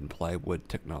 advancement in plywood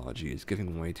technology is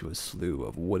giving way to a slew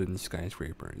of wooden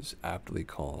skyscrapers, aptly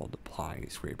called ply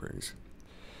scrapers.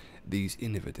 These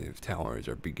innovative towers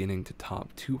are beginning to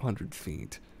top 200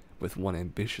 feet, with one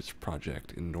ambitious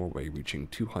project in Norway reaching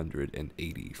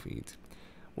 280 feet,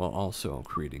 while also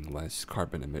creating less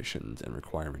carbon emissions and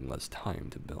requiring less time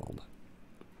to build.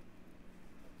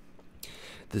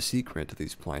 The secret to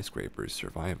these ply scrapers'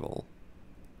 survival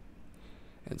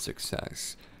and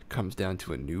success comes down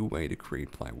to a new way to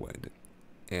create plywood,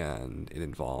 and it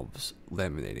involves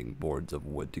laminating boards of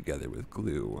wood together with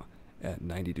glue at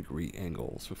 90-degree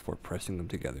angles before pressing them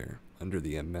together under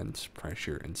the immense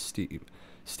pressure and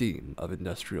steam of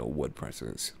industrial wood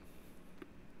presses.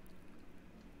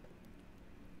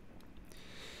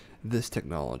 This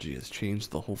technology has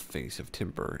changed the whole face of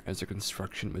timber as a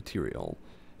construction material,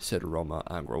 said Roma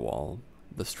Agrawal,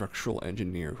 the structural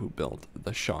engineer who built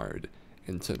the Shard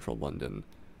in central London,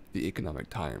 the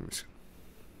Economic Times.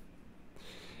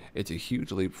 It's a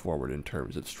huge leap forward in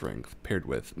terms of strength, paired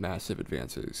with massive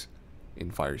advances in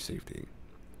fire safety.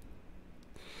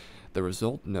 The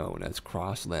result, known as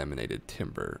cross-laminated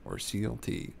timber, or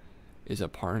CLT, is a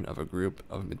part of a group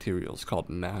of materials called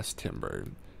mass timber,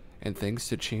 and thanks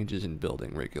to changes in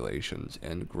building regulations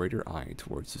and greater eye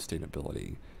towards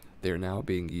sustainability, they are now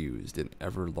being used in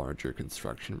ever larger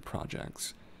construction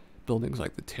projects. Buildings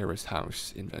like the Terrace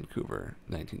House in Vancouver,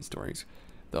 19 stories,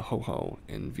 the Ho-Ho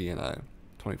in Vienna,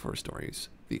 24 stories,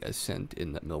 the Ascent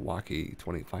in Milwaukee,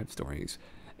 25 stories,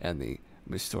 and the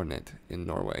Mistornet in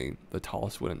Norway, the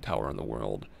tallest wooden tower in the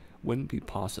world, wouldn't be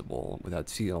possible without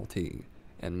CLT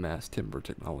and mass timber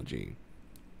technology.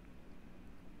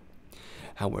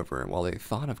 However, while the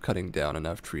thought of cutting down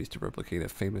enough trees to replicate a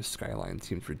famous skyline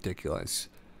seems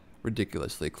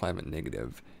ridiculously climate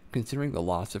negative, considering the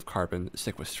loss of carbon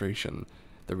sequestration,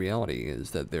 the reality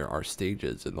is that there are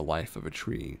stages in the life of a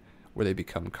tree where they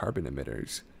become carbon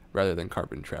emitters rather than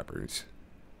carbon trappers.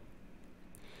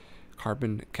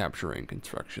 Carbon capturing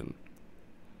construction.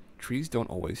 Trees don't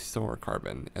always store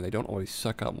carbon, and they don't always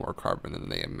suck up more carbon than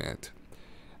they emit.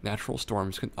 Natural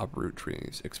storms can uproot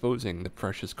trees, exposing the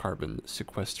precious carbon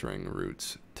sequestering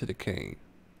roots to decay.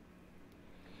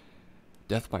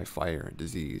 Death by fire,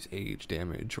 disease, age,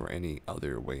 damage, or any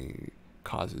other way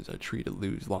causes a tree to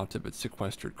lose lots of its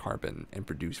sequestered carbon and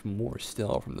produce more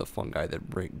still from the fungi that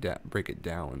break it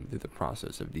down through the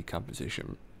process of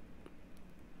decomposition.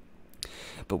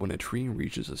 But when a tree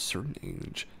reaches a certain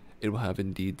age, it will have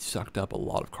indeed sucked up a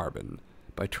lot of carbon.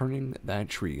 By turning that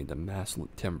tree into mass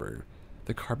timber,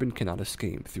 the carbon cannot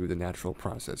escape through the natural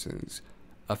processes,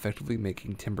 effectively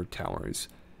making timber towers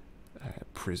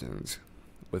prisons,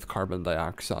 with carbon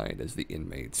dioxide as the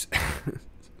inmates.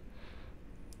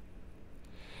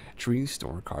 Trees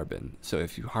store carbon, so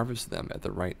if you harvest them at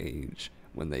the right age,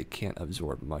 when they can't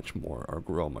absorb much more or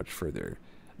grow much further,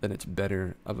 then it's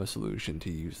better of a solution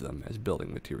to use them as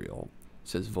building material,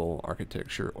 says Vol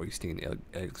Architecture Øystein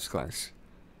Elgsgaas,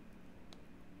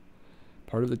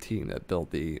 part of the team that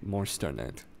built the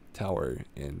Morsternet Tower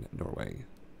in Norway.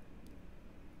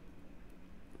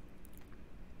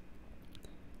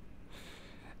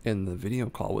 In the video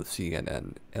call with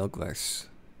CNN, Elgsgaas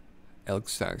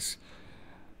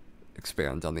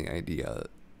expands on the idea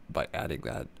by adding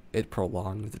that it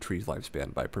prolongs the tree's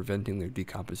lifespan by preventing their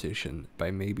decomposition by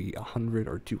maybe 100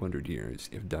 or 200 years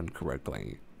if done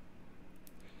correctly.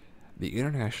 The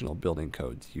international building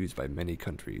codes used by many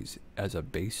countries as a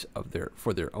base of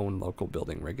for their own local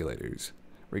building regulators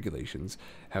regulations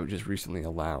have just recently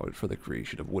allowed for the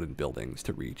creation of wooden buildings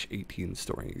to reach 18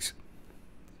 stories.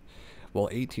 While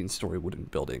 18-story wooden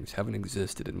buildings haven't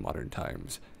existed in modern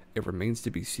times, it remains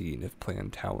to be seen if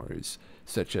planned towers,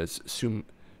 such as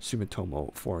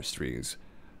Sumitomo Forestry's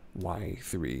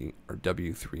Y3 or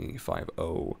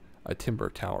W350, a timber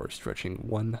tower stretching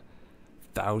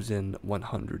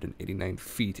 1,189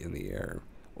 feet in the air,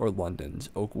 or London's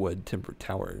Oakwood Timber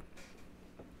Tower,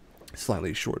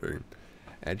 slightly shorter,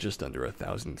 at just under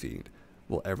 1,000 feet,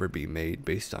 will ever be made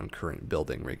based on current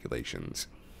building regulations.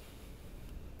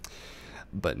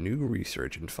 But new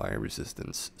research in fire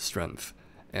resistance, strength,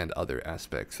 and other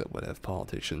aspects that would have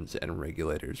politicians and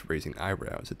regulators raising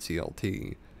eyebrows at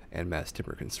CLT and mass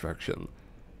timber construction,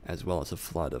 as well as a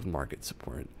flood of market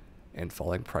support and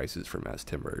falling prices for mass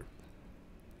timber,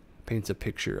 paints a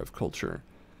picture of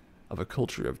a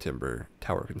culture of timber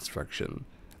tower construction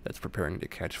that's preparing to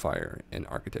catch fire in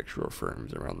architectural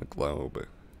firms around the globe.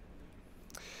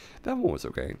 That one was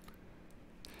okay.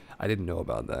 I didn't know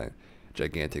about the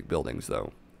gigantic buildings,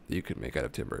 though, that you could make out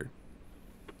of timber.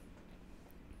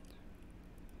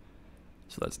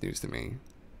 So that's news to me.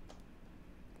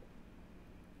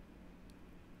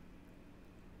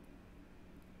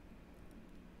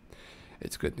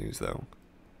 It's good news, though.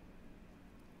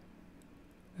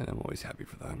 And I'm always happy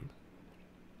for that.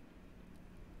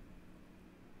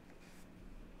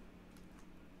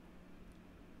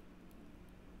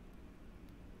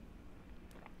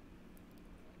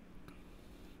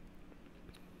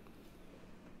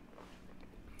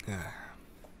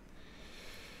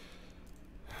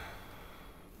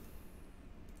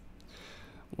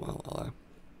 Well,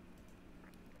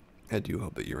 I do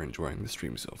hope that you're enjoying the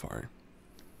stream so far.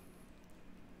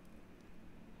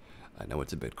 I know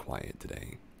it's a bit quiet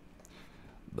today,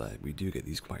 but we do get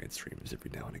these quiet streams every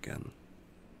now and again.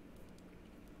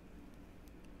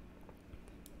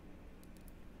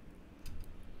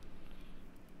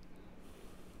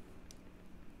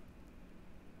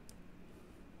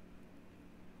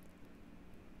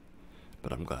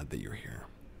 But I'm glad that you're here.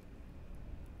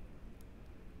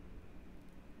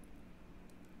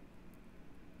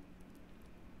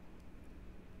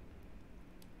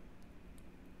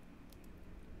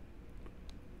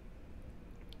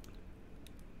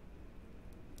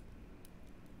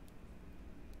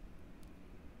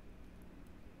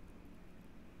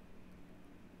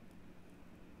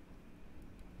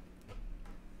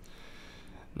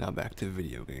 Now back to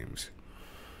video games.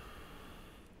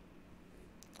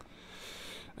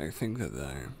 I think that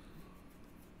the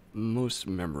most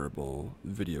memorable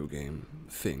video game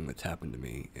thing that's happened to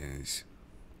me is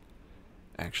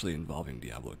actually involving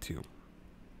Diablo 2.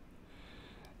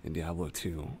 In Diablo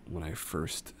 2, when I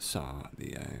first saw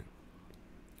the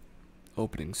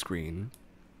opening screen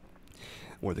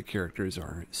where the characters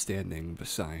are standing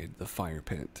beside the fire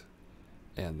pit,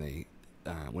 and they,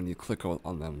 when you click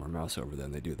on them or mouse over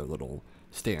them, they do their little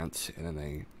stance, and then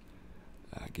they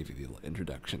give you the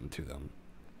introduction to them.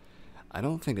 I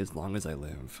don't think as long as I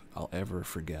live, I'll ever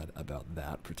forget about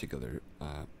that particular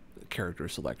character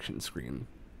selection screen.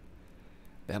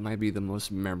 That might be the most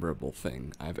memorable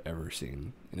thing I've ever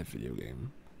seen in a video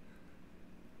game.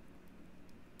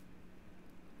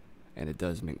 And it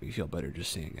does make me feel better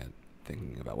just seeing it,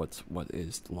 thinking about what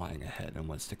is lying ahead and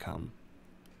what's to come.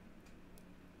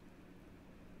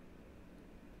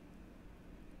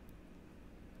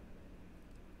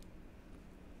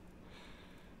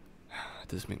 It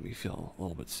does make me feel a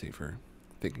little bit safer,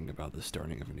 thinking about the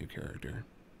starting of a new character.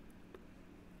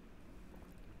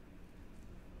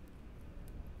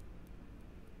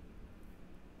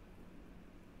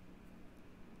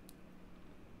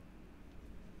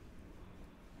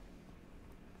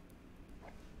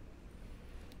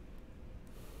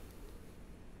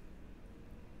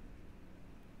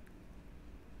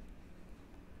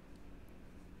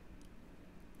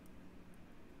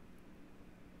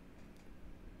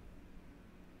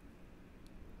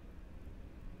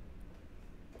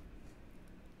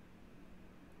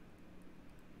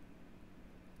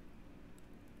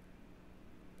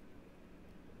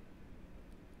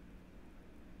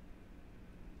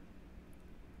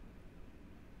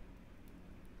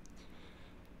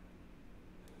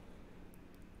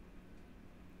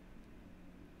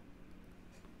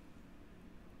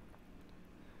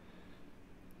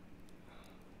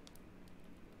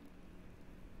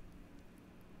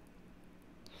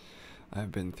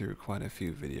 I've been through quite a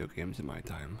few video games in my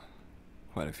time.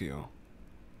 Quite a few.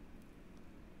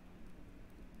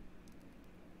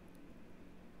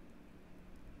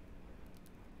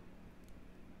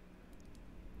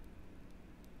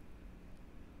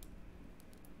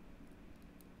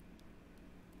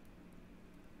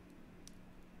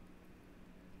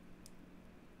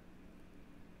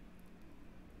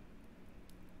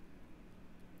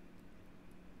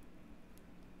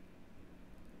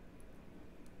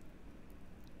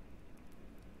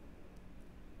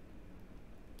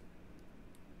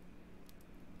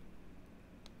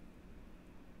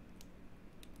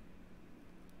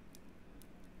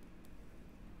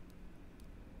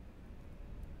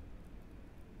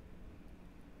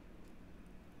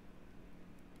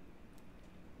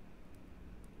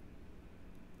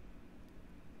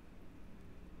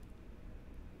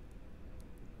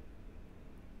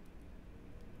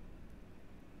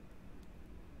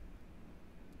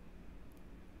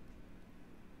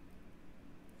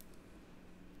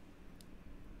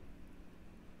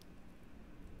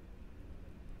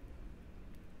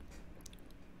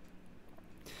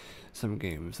 some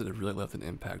games that have really left an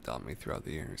impact on me throughout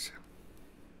the years.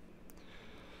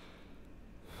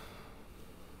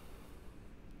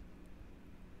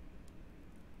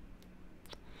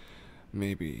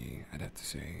 Maybe I'd have to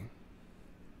say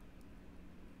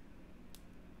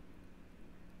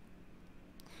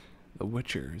The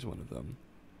Witcher is one of them.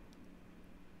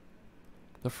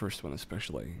 The first one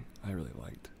especially, I really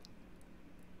liked.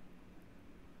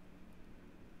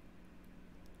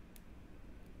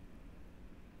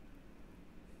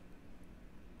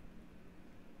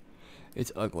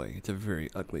 It's ugly. It's a very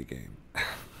ugly game.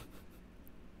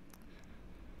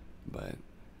 But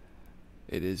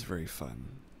it is very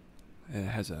fun. It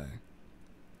has a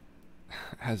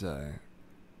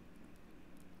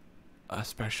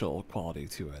special quality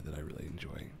to it that I really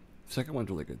enjoy. The second one's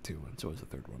really good too, and so is the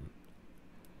third one.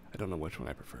 I don't know which one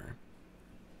I prefer.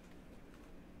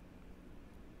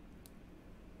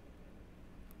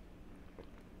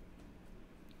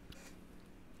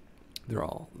 They're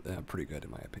all pretty good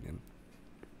in my opinion.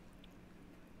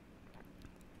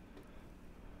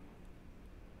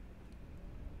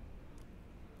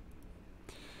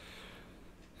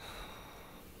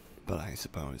 But I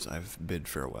suppose I've bid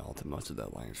farewell to most of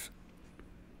that life.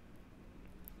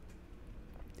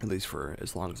 At least for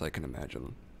as long as I can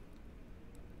imagine.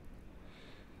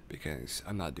 Because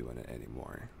I'm not doing it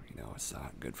anymore. You know, it's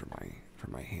not good for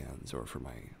my hands or for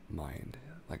my mind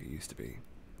like it used to be.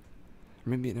 Or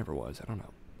maybe it never was, I don't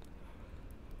know.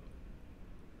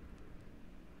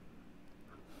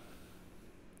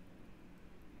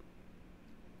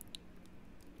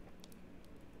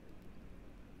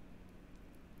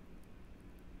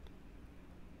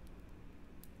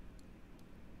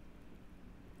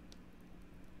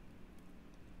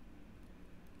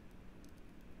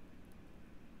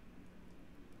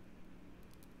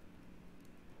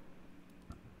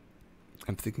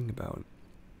 I'm thinking about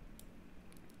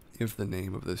if the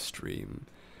name of this stream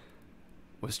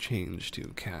was changed to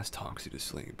Cast Talks You to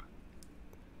Sleep,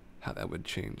 how that would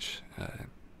change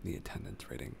the attendance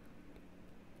rating,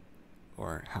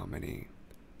 or how many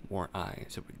more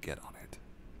eyes it would get on it.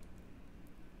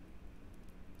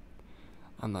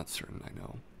 I'm not certain, I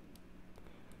know.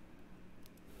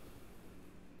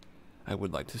 I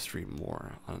would like to stream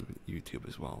more on YouTube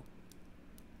as well.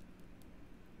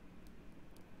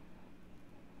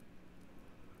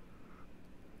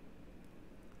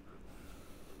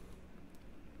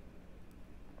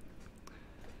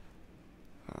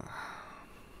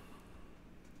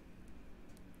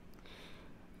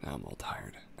 Now I'm all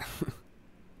tired.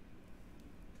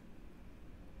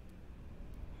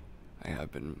 I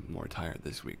have been more tired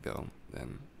this week though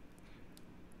than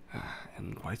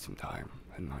in quite some time.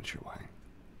 I'm not sure why.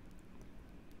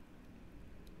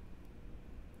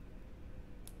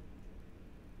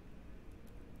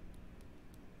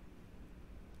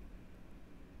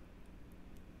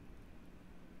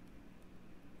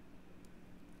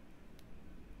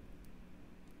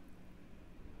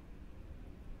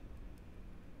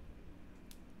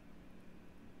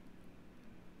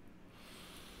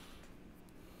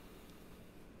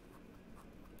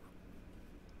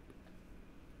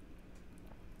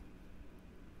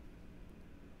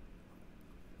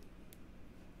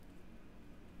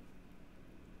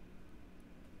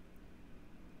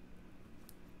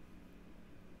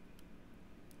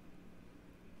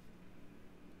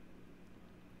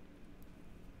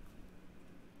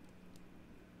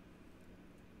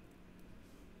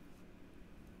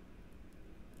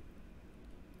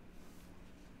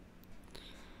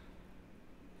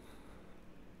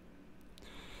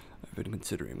 I've been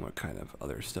considering what kind of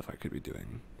other stuff I could be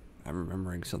doing. I'm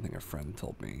remembering something a friend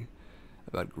told me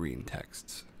about green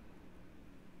texts.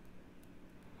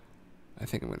 I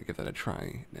think I'm going to give that a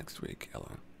try next week,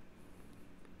 Ella.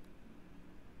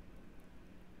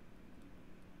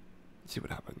 See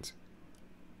what happens.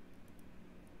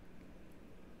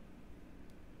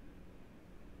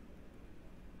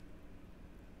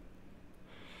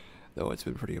 Though it's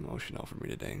been pretty emotional for me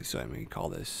today, so I may call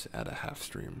this at a half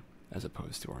stream as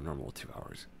opposed to our normal 2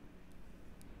 hours.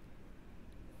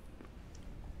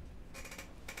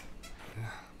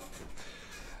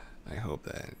 I hope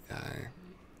that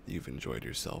you've enjoyed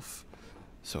yourself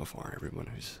so far, everyone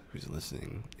who's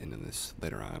listening into this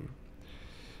later on.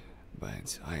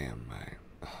 But I am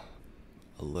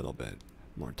a little bit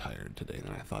more tired today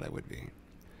than I thought I would be.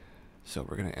 So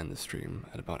we're gonna end the stream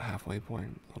at about halfway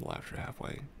point, a little after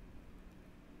halfway.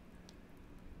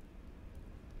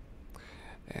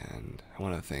 And I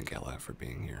want to thank Ella for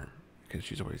being here, because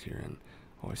she's always here and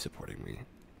always supporting me.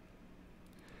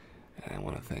 And I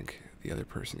want to thank the other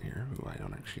person here, who I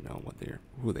don't actually know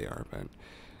who they are, but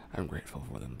I'm grateful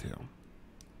for them too.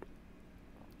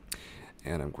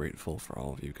 And I'm grateful for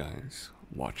all of you guys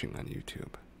watching on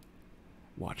YouTube,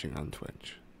 watching on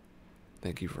Twitch.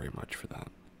 Thank you very much for that.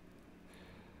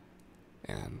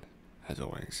 And as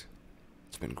always,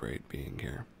 it's been great being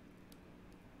here.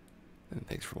 And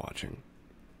thanks for watching.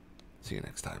 See you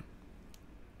next time.